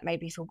again because that made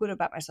me feel good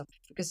about myself.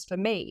 Because for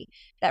me,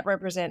 that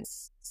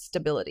represents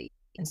stability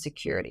and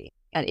security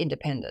and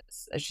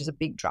independence, which is a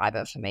big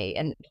driver for me.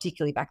 And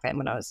particularly back then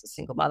when I was a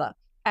single mother.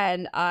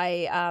 And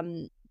I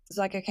was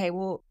like, okay,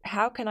 well,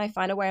 how can I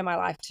find a way in my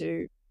life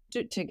to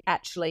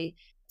actually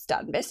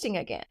start investing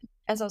again?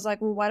 And so I was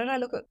like, well, why don't I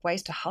look at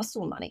ways to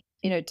hustle money,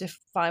 to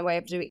find a way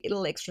of doing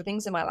little extra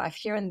things in my life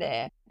here and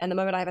there. And the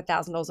moment I have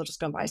 $1,000, I'll just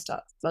go and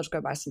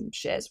buy some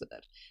shares with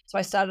it. So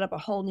I started up a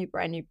whole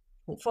brand new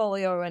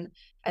portfolio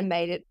and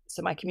made it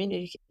so my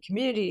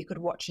community could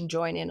watch and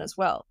join in as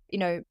well.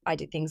 I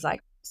did things like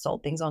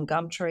sold things on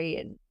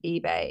Gumtree and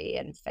eBay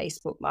and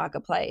Facebook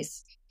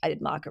Marketplace. I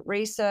did market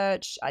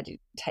research. I did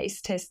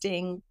taste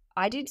testing.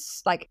 I did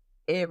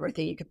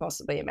everything you could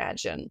possibly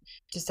imagine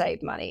to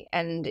save money,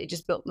 and it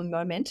just built the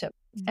momentum.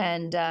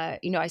 And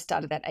I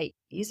started that 8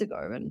 years ago,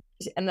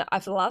 and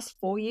for the last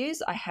 4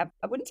 years I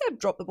wouldn't say I've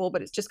dropped the ball,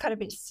 but it's just kind of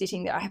been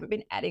sitting there. I haven't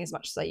been adding as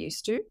much as I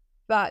used to,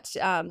 but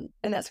and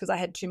that's because I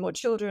had 2 more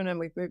children and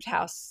we've moved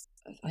house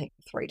I think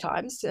 3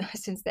 times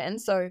since then.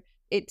 So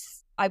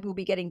I will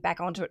be getting back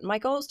onto it. My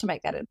goal is to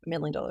make that $1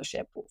 million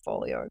share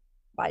portfolio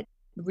by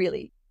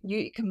really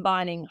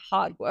combining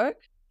hard work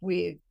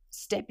with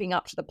stepping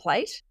up to the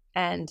plate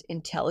and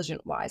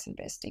intelligent, wise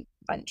investing,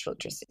 financial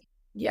literacy.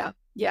 Yeah.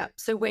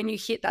 So when you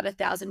hit that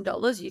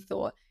 $1,000, you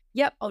thought,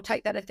 yep, I'll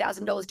take that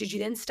 $1,000. Did you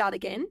then start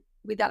again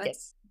with that?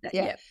 Yes.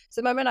 Yeah.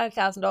 So the moment I had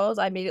 $1,000,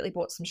 I immediately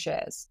bought some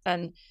shares,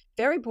 and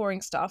very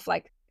boring stuff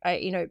like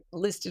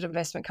listed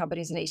investment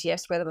companies and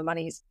ETFs where the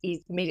money is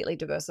immediately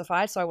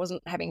diversified. So I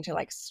wasn't having to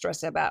like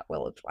stress about,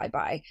 well, if I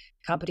buy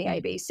company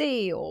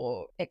ABC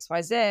or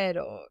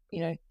XYZ or,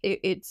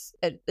 it's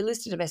a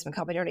listed investment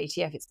company or an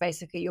ETF. It's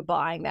basically you're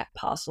buying that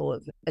parcel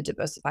of a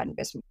diversified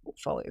investment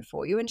portfolio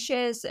for you. And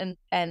shares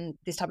and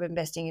this type of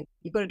investing,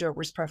 you've got to do a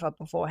risk profile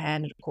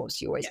beforehand. And of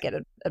course, you always get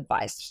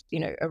advice,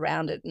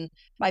 around it. And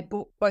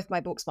both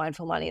my books,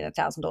 Mindful Money and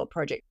 $1,000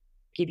 Project,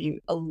 give you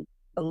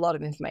a lot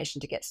of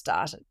information to get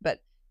started. But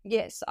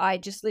yes, I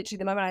just literally,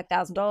 the moment I had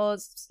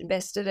 $1,000,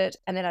 invested it,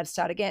 and then I'd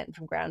start again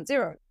from ground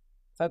zero.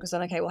 Focus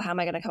on, okay, well, how am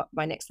I going to come up with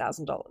my next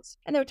 $1,000?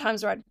 And there were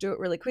times where I'd do it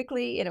really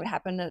quickly and it would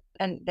happen.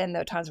 And then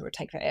there were times where it would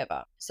take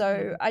forever.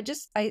 So I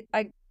just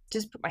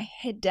put my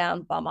head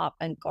down, bum up,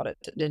 and got it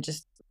to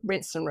just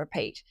rinse and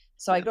repeat.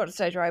 So I got to a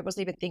stage where I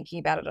wasn't even thinking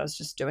about it. I was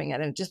just doing it,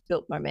 and it just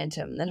built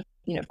momentum. And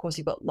then, of course,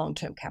 you've got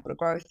long-term capital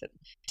growth and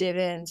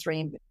dividends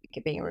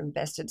being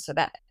reinvested. So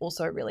that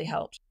also really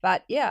helped.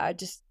 But yeah, I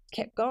just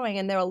kept going.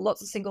 And there are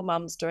lots of single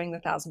mums doing the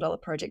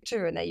 $1,000 Project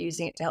too, and they're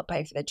using it to help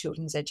pay for their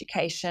children's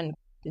education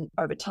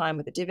over time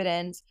with the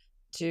dividends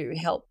to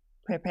help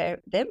prepare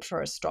them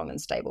for a strong and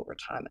stable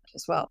retirement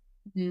as well.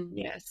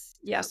 Yes.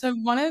 Yeah. So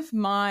one of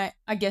my,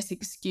 I guess,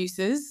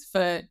 excuses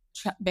for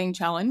being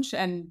challenged,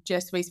 and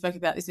Jess, we spoke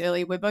about this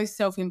earlier, we're both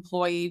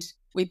self-employed.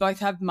 We both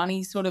have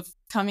money sort of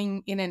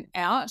coming in and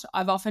out.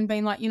 I've often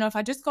been like, if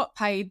I just got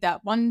paid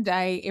that one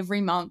day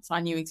every month,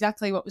 I knew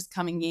exactly what was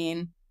coming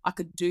in. I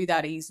could do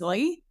that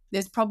easily.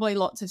 There's probably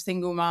lots of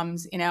single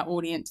mums in our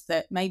audience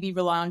that maybe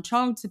rely on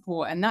child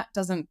support, and that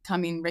doesn't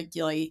come in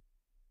regularly.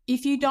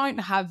 If you don't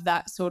have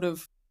that sort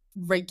of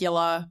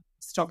regular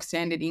stock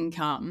standard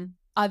income,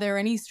 are there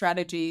any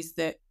strategies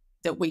that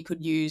we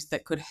could use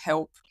that could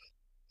help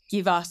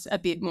give us a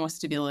bit more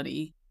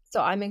stability?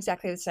 So I'm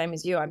exactly the same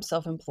as you. I'm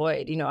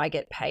self-employed. I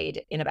get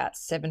paid in about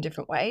 7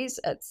 different ways.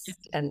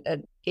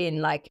 And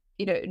in like,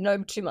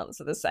 no 2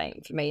 months are the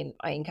same for me in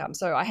my income.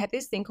 So I have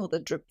this thing called the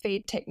drip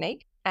feed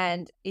technique.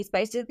 And it's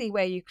basically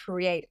where you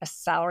create a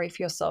salary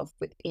for yourself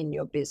within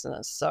your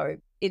business. So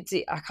I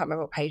can't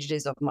remember what page it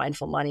is of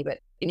Mindful Money,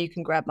 and you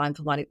can grab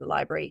Mindful Money at the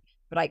library.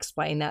 But I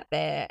explain that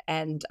there.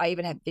 And I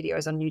even have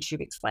videos on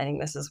YouTube explaining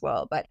this as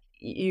well. But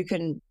you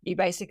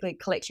basically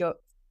collect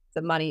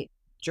the money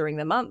during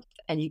the month,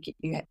 and you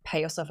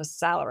pay yourself a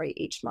salary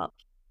each month.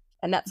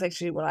 And that's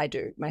actually what I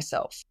do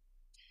myself.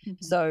 Mm-hmm.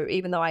 So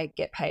even though I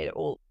get paid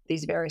all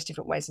these various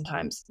different ways and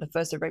times, the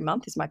first of every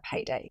month is my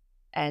payday.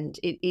 And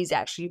it is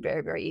actually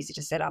very, very easy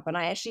to set up. And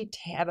I actually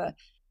have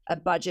a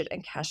budget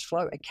and cash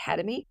flow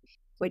academy,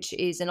 which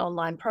is an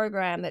online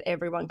program that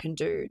everyone can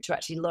do to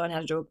actually learn how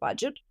to do a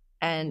budget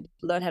and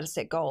learn how to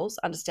set goals,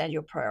 understand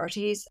your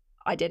priorities,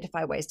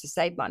 identify ways to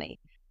save money.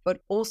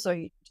 But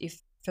also,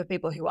 if for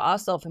people who are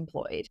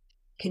self-employed,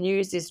 can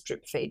use this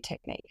drip feed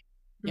technique.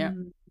 Yeah.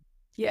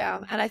 Yeah.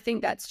 And I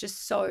think that's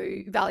just so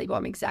valuable.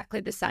 I'm exactly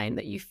the same,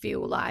 that you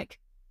feel like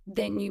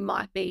then you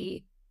might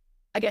be,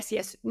 I guess,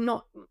 yes,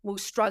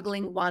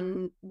 struggling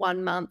one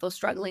month or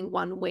struggling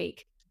 1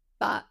 week,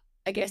 but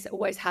I guess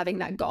always having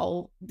that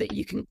goal that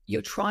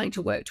you're trying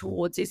to work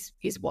towards is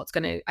what's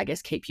going to, I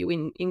guess, keep you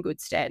in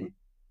good stead.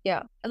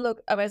 Yeah. And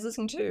look, I was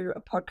listening to a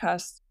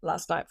podcast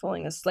last night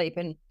falling asleep,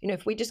 and,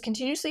 if we just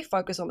continuously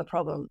focus on the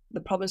problem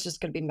is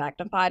just going to be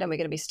magnified, and we're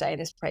going to be staying in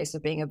this place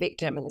of being a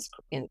victim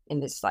in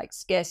this like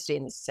scarcity,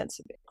 in this sense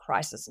of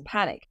crisis and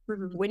panic.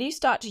 Mm-hmm. When you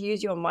start to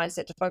use your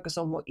mindset to focus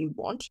on what you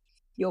want,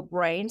 your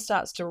brain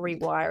starts to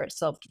rewire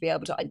itself to be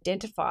able to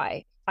identify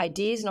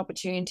ideas and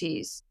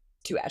opportunities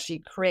to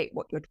actually create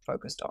what you're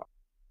focused on.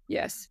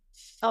 Yes.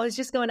 I was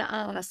just going to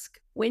ask,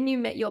 when you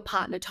met your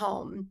partner,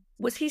 Tom,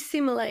 was he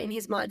similar in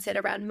his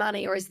mindset around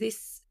money, or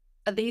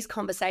are these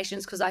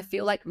conversations, because I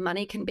feel like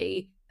money can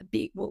be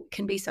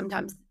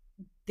sometimes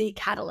the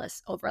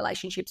catalyst of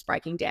relationships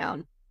breaking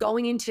down.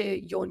 Going into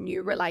your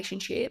new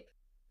relationship,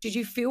 did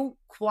you feel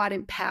quite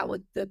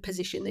empowered, the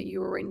position that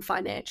you were in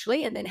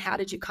financially? And then how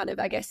did you kind of,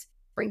 I guess,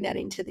 bring that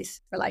into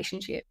this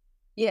relationship?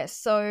 Yes.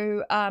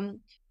 So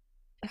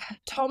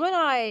Tom and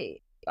I,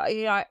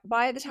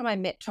 by the time I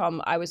met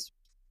Tom, I was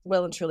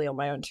well and truly on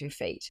my own 2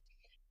 feet.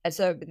 And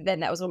so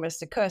then that was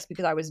almost a curse,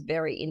 because I was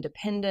very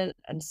independent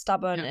and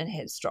stubborn and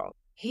headstrong.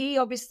 He's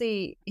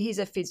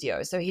a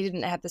physio, so he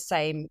didn't have the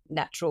same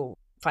natural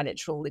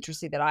financial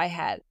literacy that I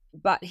had.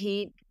 But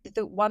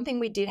the one thing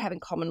we did have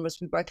in common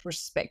was we both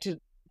respected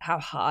how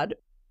hard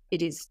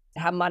it is,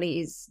 how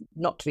money is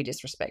not to be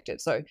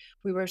disrespected. So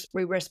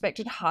we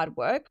respected hard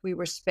work, we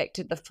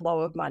respected the flow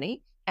of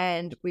money,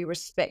 and we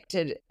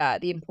respected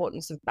the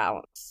importance of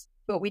balance.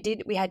 But we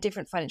had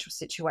different financial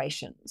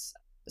situations.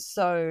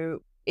 So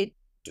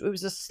it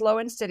was a slow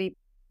and steady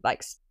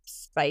like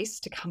space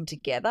to come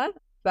together,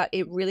 but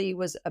it really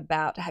was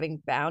about having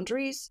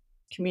boundaries,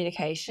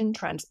 communication,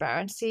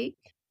 transparency,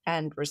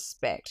 and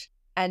respect.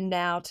 And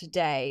now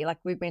today, like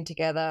we've been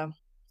together,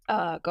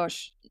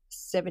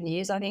 7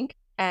 years, I think.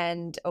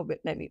 And,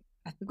 maybe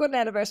we've got an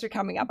anniversary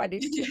coming up. I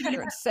need to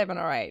consider it 7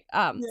 or 8.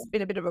 It's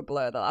been a bit of a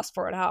blur the last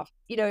 4.5.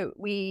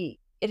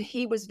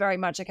 he was very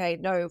much, okay,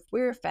 no,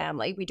 we're a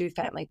family, we do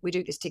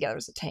this together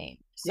as a team.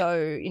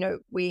 So,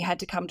 we had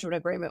to come to an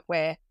agreement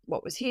where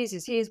what was his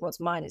is his, what's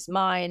mine is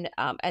mine.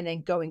 And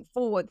then going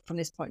forward, from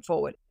this point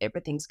forward,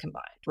 everything's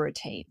combined. We're a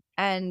team.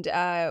 And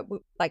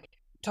like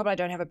Tom and I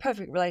don't have a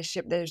perfect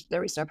relationship.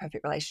 There is no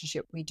perfect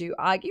relationship. We do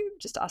argue,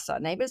 just us, our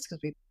neighbors,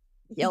 because we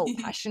yell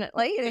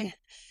passionately.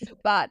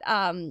 But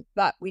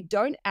we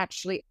don't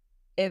actually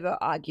ever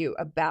argue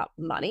about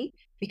money,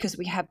 because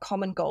we have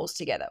common goals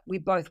together. We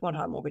both want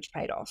our mortgage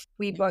paid off.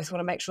 We both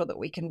want to make sure that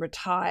we can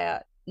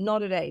retire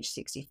not at age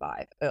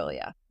 65,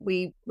 earlier.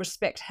 We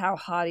respect how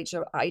hard each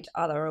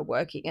other are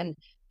working. And,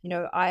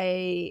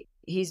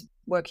 he's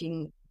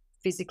working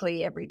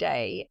physically every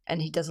day,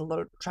 and he does a lot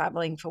of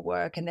traveling for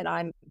work. And then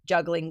I'm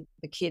juggling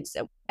the kids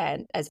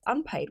and as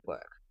unpaid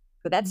work,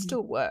 but that's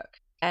still work.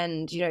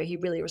 And, he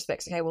really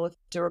respects, okay, well,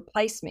 to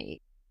replace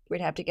me, we'd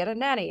have to get a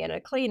nanny and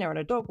a cleaner and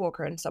a dog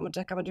walker and someone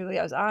to come and do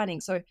Leo's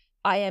ironing. So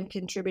I am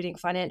contributing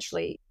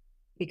financially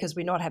because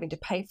we're not having to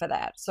pay for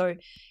that. So,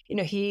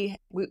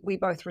 we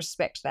both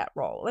respect that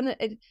role. And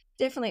it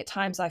definitely at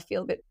times I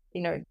feel a bit,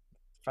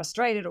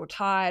 frustrated or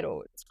tired,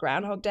 or it's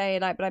Groundhog Day,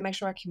 but I make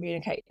sure I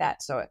communicate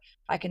that so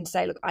I can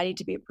say, look, I need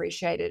to be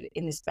appreciated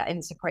in this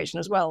equation,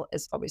 as well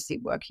as obviously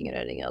working and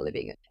earning a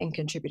living and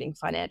contributing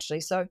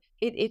financially. So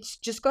it's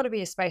just got to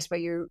be a space where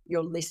you're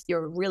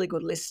a really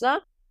good listener,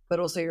 but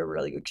also you're a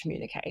really good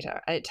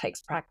communicator, and it takes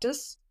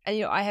practice.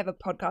 And, I have a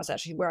podcast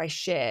actually where I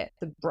share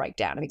the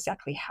breakdown of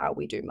exactly how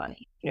we do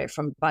money,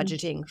 from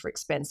budgeting for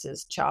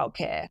expenses,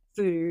 childcare,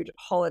 food,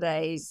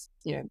 holidays,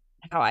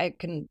 how I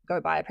can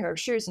go buy a pair of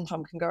shoes and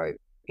Tom can go,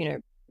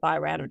 buy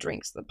a round of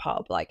drinks at the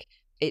pub. Like,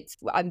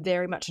 I'm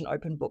very much an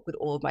open book with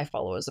all of my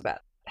followers about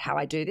how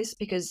I do this,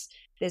 because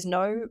there's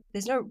no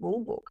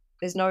rule book.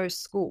 There's no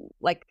school.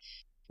 Like,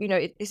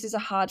 this is a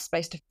hard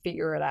space to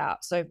figure it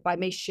out. So by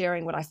me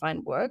sharing what I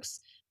find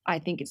works, I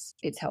think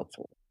it's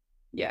helpful.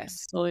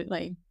 Yes,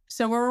 absolutely.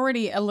 So we're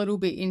already a little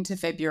bit into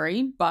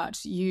February,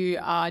 but you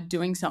are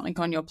doing something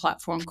on your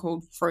platform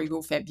called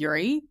Frugal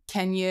February.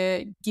 Can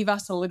you give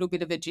us a little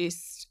bit of a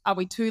gist? Are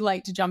we too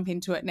late to jump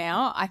into it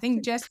now? I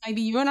think, Jess,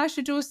 maybe you and I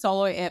should do a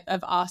solo ep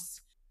of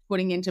us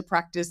putting into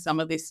practice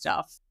some of this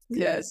stuff.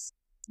 Yes.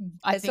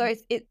 So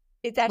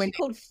it's actually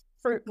called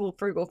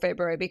Frugal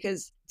February,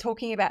 because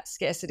talking about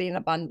scarcity and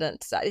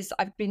abundance,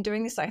 I've been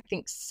doing this, I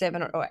think,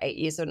 7 or 8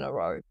 years in a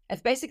row.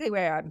 It's basically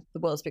where I'm the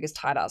world's biggest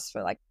tight ass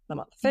for like the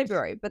month of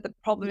February. But the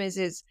problem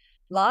is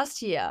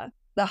last year,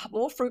 the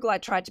more frugal I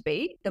tried to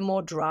be, the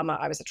more drama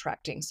I was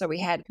attracting. So we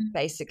had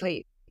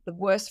basically the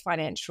worst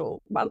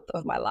financial month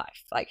of my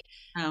life. Like,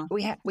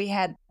 we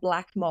had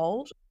black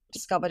mold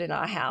discovered in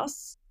our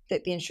house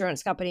that the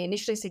insurance company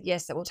initially said,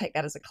 yes, that we'll take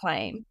that as a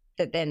claim,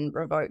 that then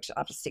revoked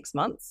after 6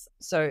 months.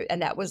 So,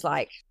 and that was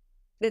like,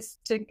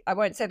 I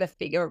won't say the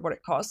figure of what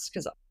it costs,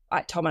 because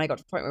Tom and I got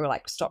to the point where we were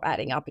like, stop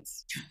adding up.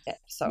 It's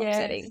so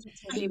upsetting.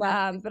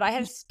 But I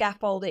had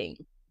scaffolding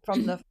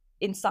from the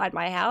inside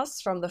my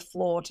house, from the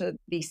floor to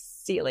the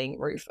ceiling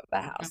roof of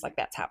the house. Like,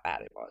 that's how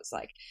bad it was.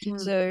 Like,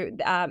 so,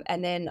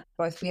 and then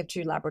we have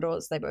 2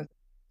 Labradors. They both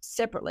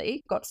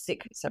got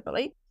sick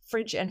separately.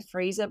 Fridge and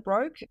freezer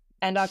broke,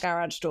 and our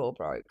garage door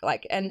broke.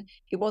 Like, and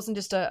it wasn't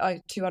just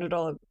a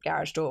 $200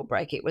 garage door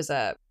break; it was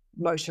a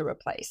motor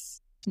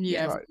replace.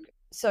 Yeah. Broke.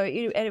 So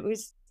it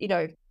was,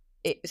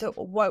 so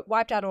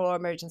wiped out all our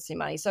emergency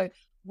money. So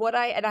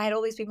I had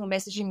all these people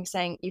messaging me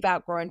saying, you've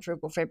outgrown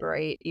Frugal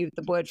February.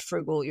 The word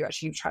frugal, you're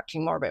actually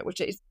attracting more of it,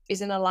 which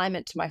is in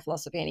alignment to my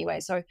philosophy anyway.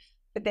 So,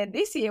 but then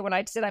this year when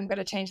I said I'm going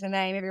to change the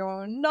name, everyone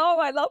went, no,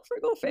 I love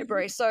Frugal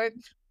February. So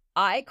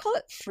I call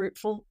it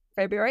Fruitful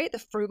February. The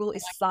frugal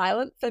is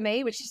silent for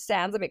me, which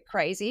sounds a bit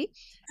crazy,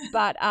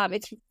 but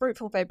it's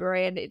Fruitful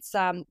February. And it's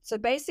so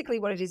basically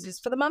what it is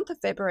for the month of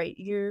February,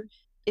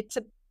 it's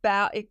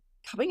about it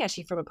coming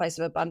actually from a place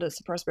of abundance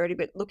and prosperity,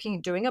 but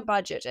doing a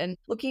budget and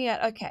looking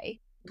at, okay,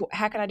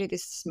 how can I do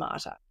this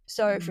smarter?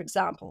 So for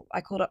example,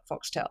 I called up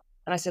Foxtel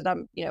and I said,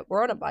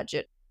 we're on a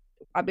budget.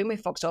 I've been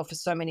with Foxtel for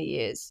so many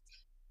years.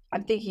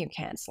 I'm thinking of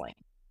canceling.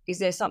 Is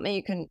there something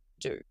you can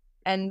do?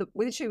 And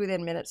literally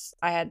within minutes,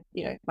 I had,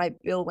 my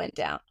bill went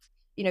down.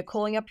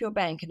 Calling up your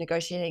bank and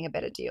negotiating a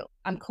better deal.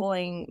 I'm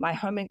calling my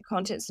home and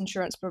contents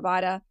insurance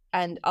provider,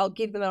 and I'll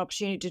give them an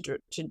opportunity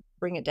to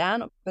bring it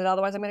down, but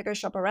otherwise I'm going to go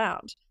shop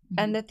around.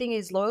 And the thing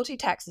is, loyalty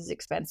tax is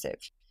expensive.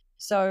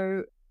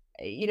 So,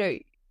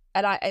 and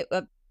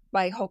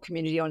my whole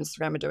community on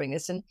Instagram are doing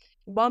this, and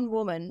one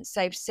woman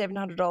saved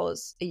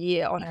 $700 a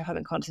year on her home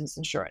and contents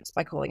insurance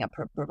by calling up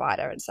her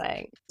provider and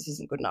saying, this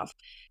isn't good enough.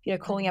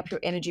 Calling up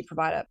your energy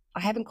provider. I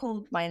haven't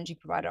called my energy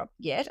provider up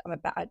yet. I'm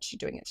actually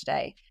doing it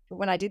today. But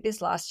when I did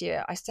this last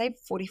year, I saved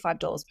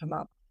 $45 per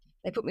month.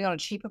 They put me on a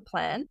cheaper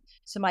plan.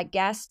 So my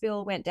gas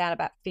bill went down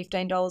about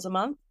 $15 a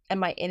month, and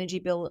my energy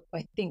bill,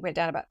 I think, went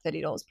down about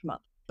 $30 per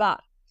month. But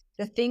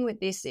the thing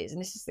with this is,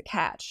 and this is the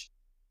catch,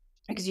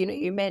 because,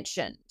 you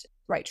mentioned,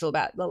 Rachel,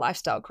 about the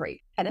lifestyle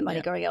creep and the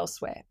money going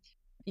elsewhere.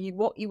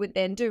 What you would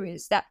then do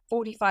is that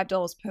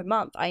 $45 per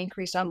month, I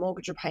increased our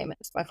mortgage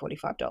repayments by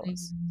 $45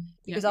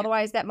 because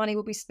otherwise that money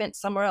will be spent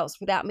somewhere else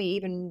without me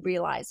even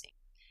realizing.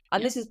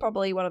 And this is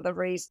probably one of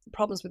the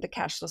problems with the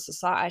cashless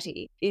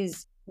society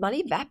is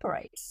money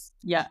evaporates.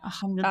 Yeah,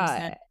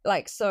 100%.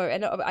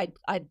 And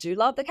I do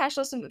love the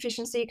cashless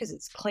efficiency because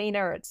it's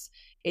cleaner,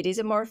 it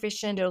is more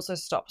efficient. It also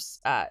stops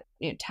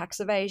tax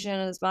evasion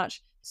as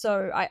much.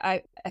 So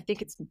I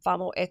think it's far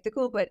more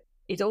ethical, but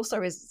it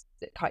also is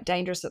quite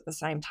dangerous at the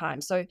same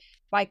time. So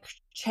by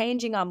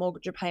changing our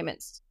mortgage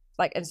repayments,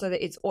 and so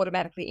that it's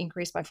automatically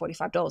increased by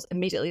 $45,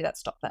 immediately that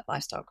stopped that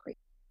lifestyle creep.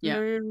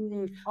 Yeah.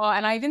 Oh,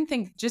 and I even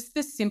think just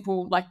the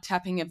simple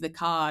tapping of the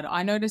card,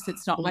 I notice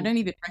it's not, I don't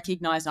even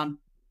recognize I'm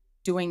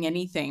doing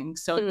anything.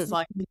 So it's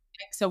like it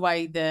takes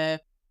away the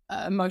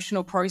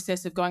emotional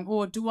process of going,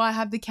 oh, do I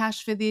have the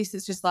cash for this?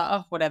 It's just like,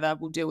 oh, whatever,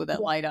 we'll deal with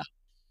it later.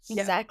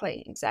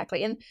 Exactly.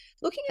 And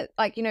looking at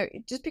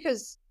just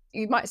because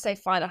you might say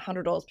find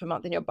 $100 per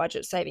month in your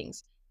budget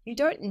savings, you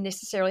don't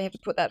necessarily have to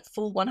put that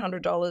full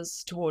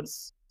 $100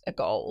 towards a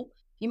goal.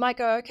 You might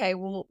go, okay,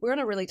 well, we're on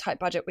a really tight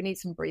budget. We need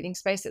some breathing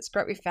space. It's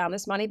great we found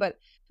this money, but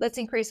let's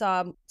increase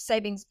our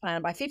savings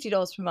plan by $50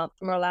 per month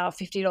and we'll allow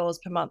 $50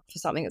 per month for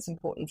something that's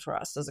important for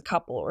us as a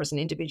couple or as an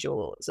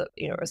individual,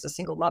 as a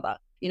single mother,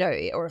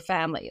 or a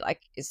family.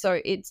 So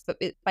it's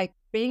by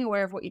being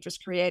aware of what you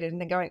just created and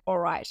then going, all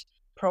right,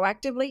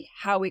 proactively,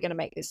 how are we going to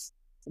make this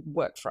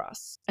work for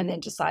us? And then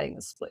deciding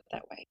the split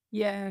that way.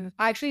 Yeah.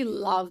 I actually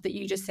love that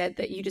you just said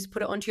that you just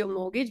put it onto your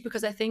mortgage,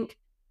 because I think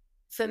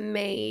for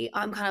me,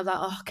 I'm kind of like,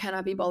 oh, can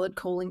I be bothered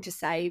calling to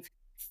save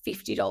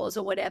 $50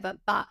 or whatever?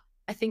 But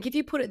I think if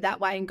you put it that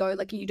way and go,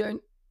 you're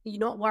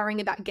not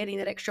worrying about getting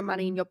that extra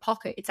money in your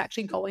pocket. It's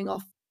actually going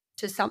off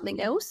to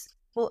something else.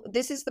 Well,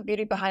 this is the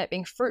beauty behind it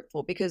being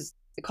fruitful, because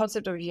the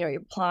concept of,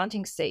 you're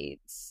planting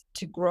seeds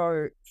to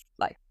grow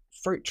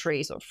fruit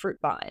trees or fruit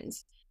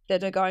vines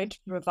that are going to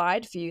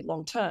provide for you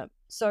long term.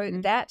 So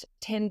that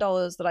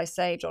 $10 that I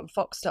saved on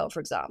Foxtel,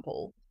 for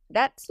example,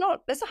 that's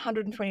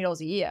 $120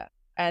 a year.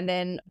 And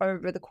then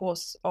over the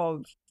course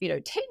of,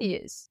 10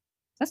 years,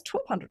 that's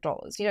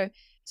 $1,200,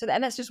 So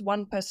that's just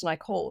one person I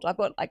called. I've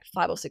got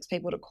 5 or 6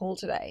 people to call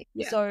today.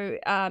 Yeah. So,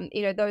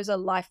 those are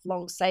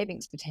lifelong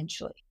savings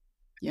potentially.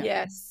 Yeah.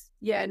 Yes.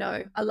 Yeah,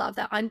 no, I love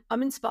that.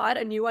 I'm inspired.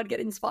 I knew I'd get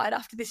inspired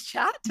after this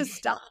chat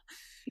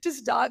to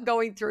start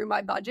going through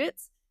my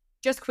budgets.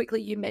 Just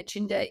quickly, you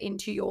mentioned it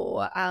into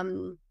your,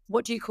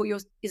 what do you call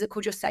is it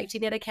called your safety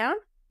net account?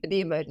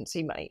 The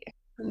emergency money.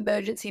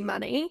 Emergency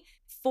money.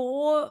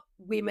 For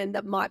women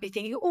that might be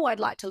thinking, oh, I'd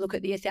like to look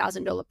at the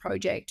 $1,000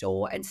 project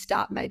and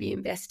start maybe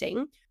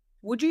investing,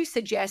 would you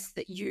suggest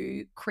that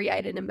you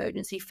create an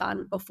emergency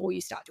fund before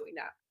you start doing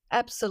that?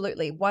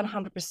 Absolutely,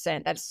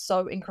 100%. That's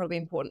so incredibly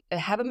important.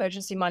 Have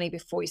emergency money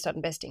before you start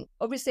investing.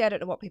 Obviously, I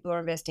don't know what people are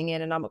investing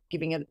in, and I'm not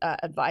giving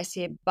advice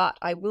here, but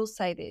I will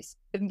say this.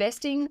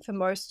 Investing for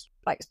most,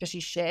 especially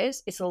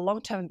shares, it's a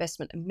long-term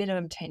investment, a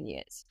minimum 10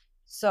 years.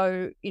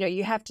 So,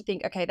 you have to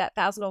think, okay, that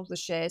 $1,000 of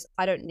shares,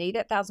 I don't need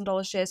that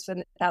 $1,000 shares for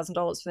 $1,000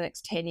 for the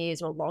next 10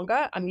 years or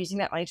longer. I'm using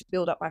that money to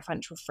build up my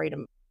financial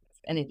freedom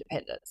and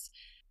independence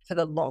for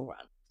the long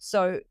run.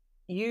 So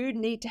you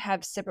need to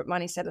have separate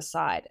money set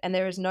aside. And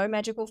there is no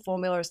magical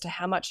formula as to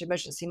how much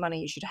emergency money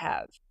you should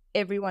have.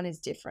 Everyone is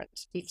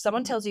different. If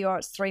someone tells you,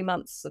 it's 3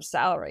 months of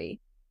salary,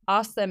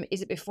 ask them,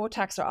 is it before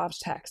tax or after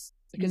tax?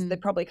 Because they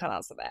probably can't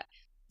answer that.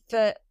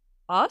 For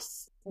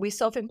us, we're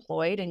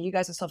self-employed and you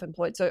guys are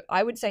self-employed. So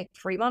I would say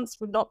 3 months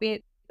would not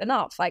be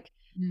enough.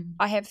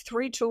 I have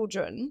 3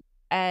 children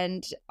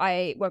and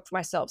I work for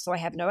myself. So I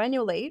have no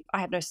annual leave. I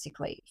have no sick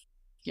leave.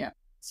 Yeah.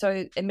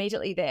 So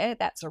immediately there,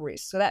 that's a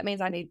risk. So that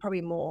means I need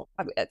probably more.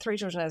 I've got 3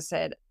 children, as I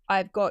said.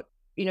 I've got,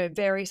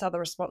 various other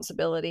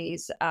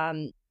responsibilities.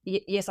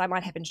 Yes, I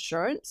might have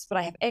insurance, but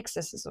I have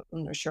excesses of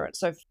insurance.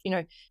 So,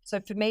 so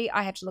for me,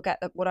 I have to look at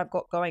what I've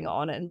got going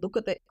on and look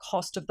at the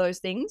cost of those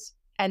things.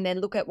 And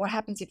then look at what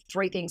happens if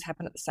 3 things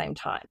happen at the same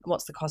time. And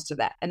what's the cost of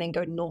that? And then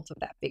go north of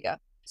that figure.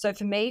 So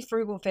for me,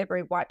 Frugal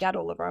February wiped out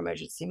all of our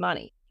emergency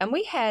money. And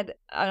we had,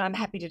 and I'm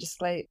happy to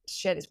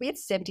share this, we had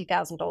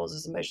 $70,000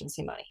 as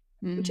emergency money,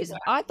 which is,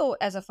 I thought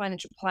as a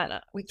financial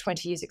planner with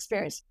 20 years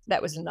experience,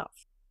 that was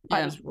enough. Yeah.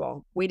 I was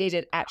wrong. We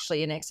needed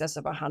actually in excess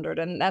of 100.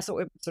 And that's what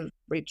we're sort of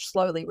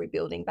slowly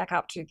rebuilding back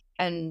up to.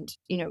 And,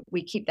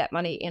 we keep that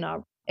money in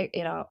our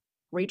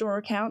redraw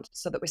account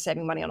so that we're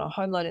saving money on our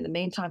home loan in the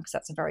meantime, because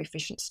that's a very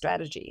efficient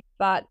strategy.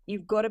 But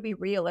you've got to be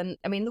real. And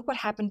I mean, look what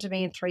happened to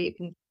me in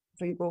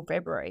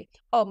February.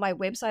 Oh, my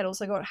website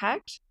also got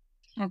hacked.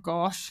 Oh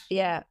gosh.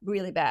 Yeah,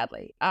 really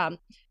badly.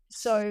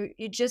 So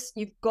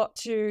you've got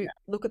to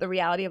look at the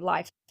reality of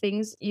life.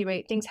 Things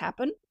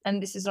happen,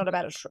 and this is not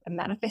about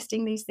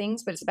manifesting these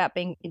things, but it's about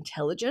being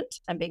intelligent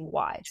and being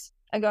wise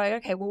and going,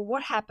 okay, well,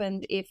 what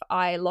happened if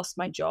I lost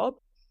my job?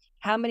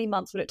 How many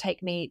months would it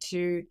take me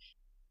to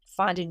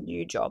find a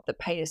new job that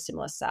paid a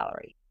similar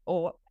salary?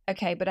 Or,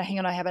 okay, but hang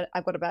on,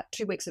 I've got about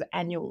 2 weeks of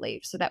annual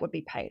leave, so that would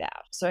be paid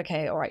out. So,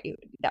 okay, all right,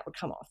 that would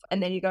come off.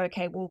 And then you go,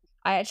 okay, well,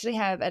 I actually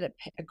have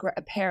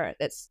a parent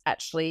that's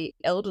actually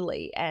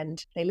elderly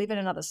and they live in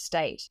another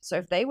state. So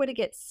if they were to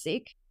get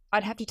sick,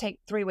 I'd have to take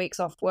 3 weeks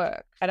off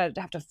work and I'd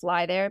have to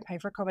fly there and pay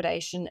for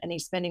accommodation and need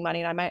spending money.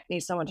 And I might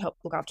need someone to help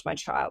look after my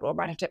child, or I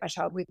might have to take my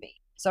child with me.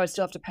 So I'd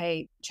still have to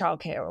pay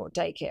childcare or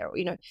daycare,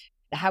 or,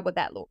 how would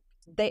that look?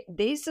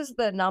 These is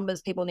the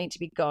numbers people need to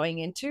be going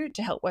into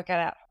to help work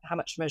out how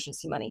much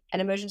emergency money.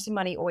 And emergency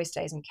money always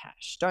stays in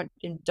cash. Don't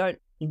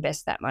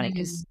invest that money,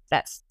 because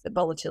that's the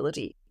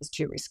volatility is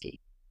too risky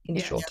in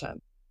the short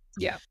term.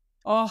 Yeah.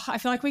 Oh, I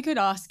feel like we could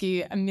ask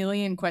you a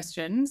million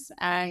questions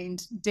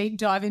and deep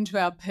dive into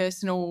our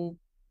personal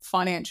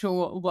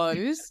financial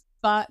woes.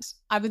 But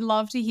I would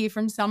love to hear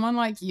from someone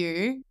like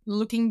you,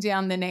 looking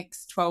down the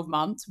next 12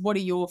 months. What are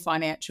your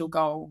financial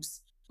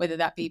goals, whether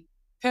that be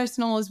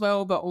personal as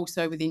well, but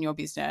also within your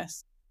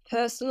business?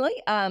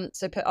 Personally, I'll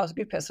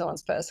do personal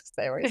ones first because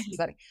they're always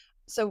exciting.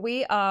 So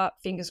we are,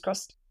 fingers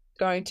crossed,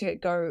 going to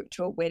go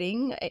to a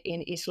wedding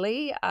in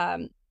Italy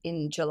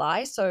in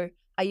July. So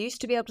I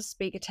used to be able to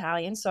speak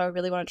Italian, so I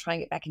really want to try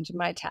and get back into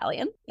my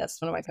Italian.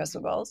 That's one of my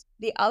personal goals.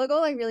 The other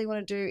goal I really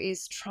want to do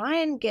is try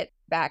and get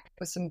back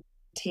with some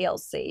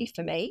TLC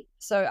for me.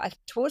 So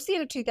towards the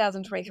end of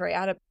 2023,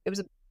 it was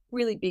a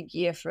really big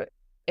year for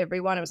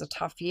everyone. It was a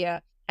tough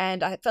year.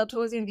 And I felt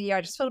towards the end of the year,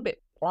 I just felt a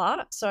bit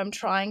blah. So I'm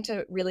trying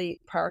to really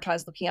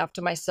prioritize looking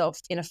after myself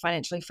in a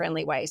financially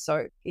friendly way.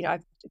 So,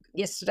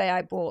 yesterday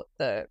I bought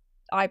the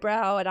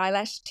eyebrow and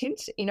eyelash tint,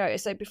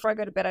 so before I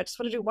go to bed, I just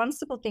want to do one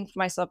simple thing for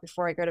myself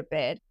before I go to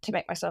bed to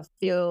make myself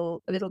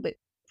feel a little bit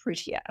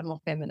prettier and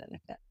more feminine,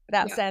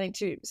 without sounding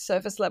too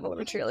surface level or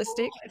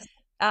materialistic.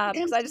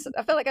 Because I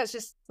felt like I was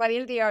just, by the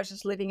end of the year, I was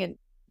just living in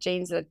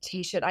jeans and a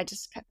t-shirt. I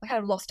just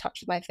kind of lost touch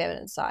with my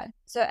feminine side.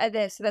 So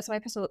that's my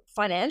personal.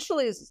 Financial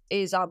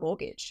is our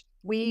mortgage.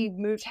 We've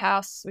moved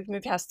house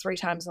 3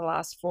 times in the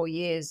last 4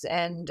 years,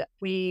 and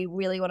we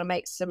really want to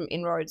make some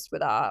inroads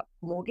with our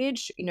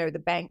mortgage. The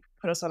bank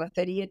put us on a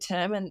 30-year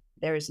term, and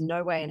there is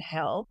no way in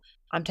hell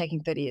I'm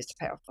taking 30 years to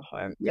pay off the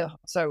home. Yeah.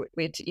 So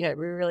we're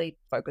really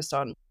focused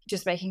on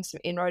just making some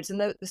inroads. And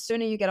the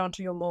sooner you get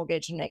onto your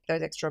mortgage and make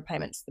those extra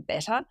payments, the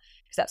better,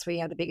 because that's where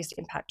you have the biggest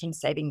impact on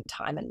saving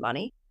time and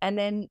money. And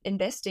then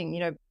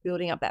investing,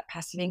 building up that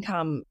passive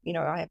income.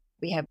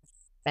 We have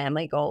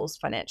family goals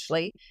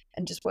financially,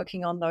 and just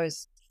working on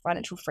those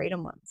financial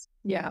freedom ones.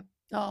 Yeah.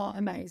 Oh,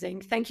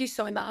 amazing. Thank you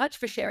so much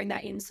for sharing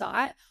that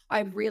insight.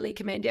 I really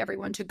commend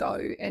everyone to go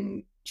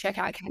and check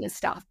out Canna's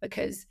stuff,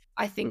 because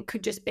I think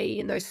could just be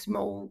in those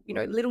small,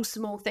 little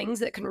small things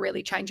that can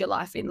really change your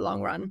life in the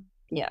long run.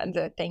 Yeah. And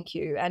thank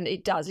you. And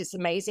it does. It's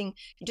amazing.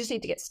 You just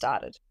need to get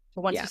started.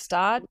 But once you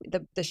start,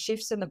 the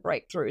shifts and the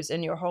breakthroughs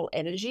and your whole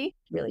energy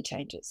really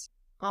changes.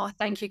 Oh,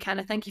 thank you,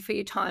 Canna. Thank you for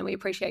your time. We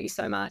appreciate you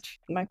so much.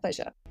 My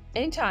pleasure.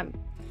 Anytime.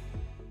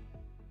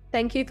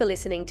 Thank you for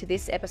listening to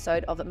this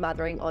episode of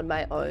Mothering on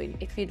My Own.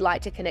 If you'd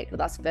like to connect with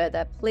us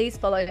further, please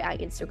follow our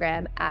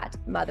Instagram at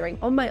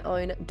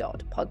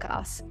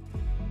motheringonmyown.podcast.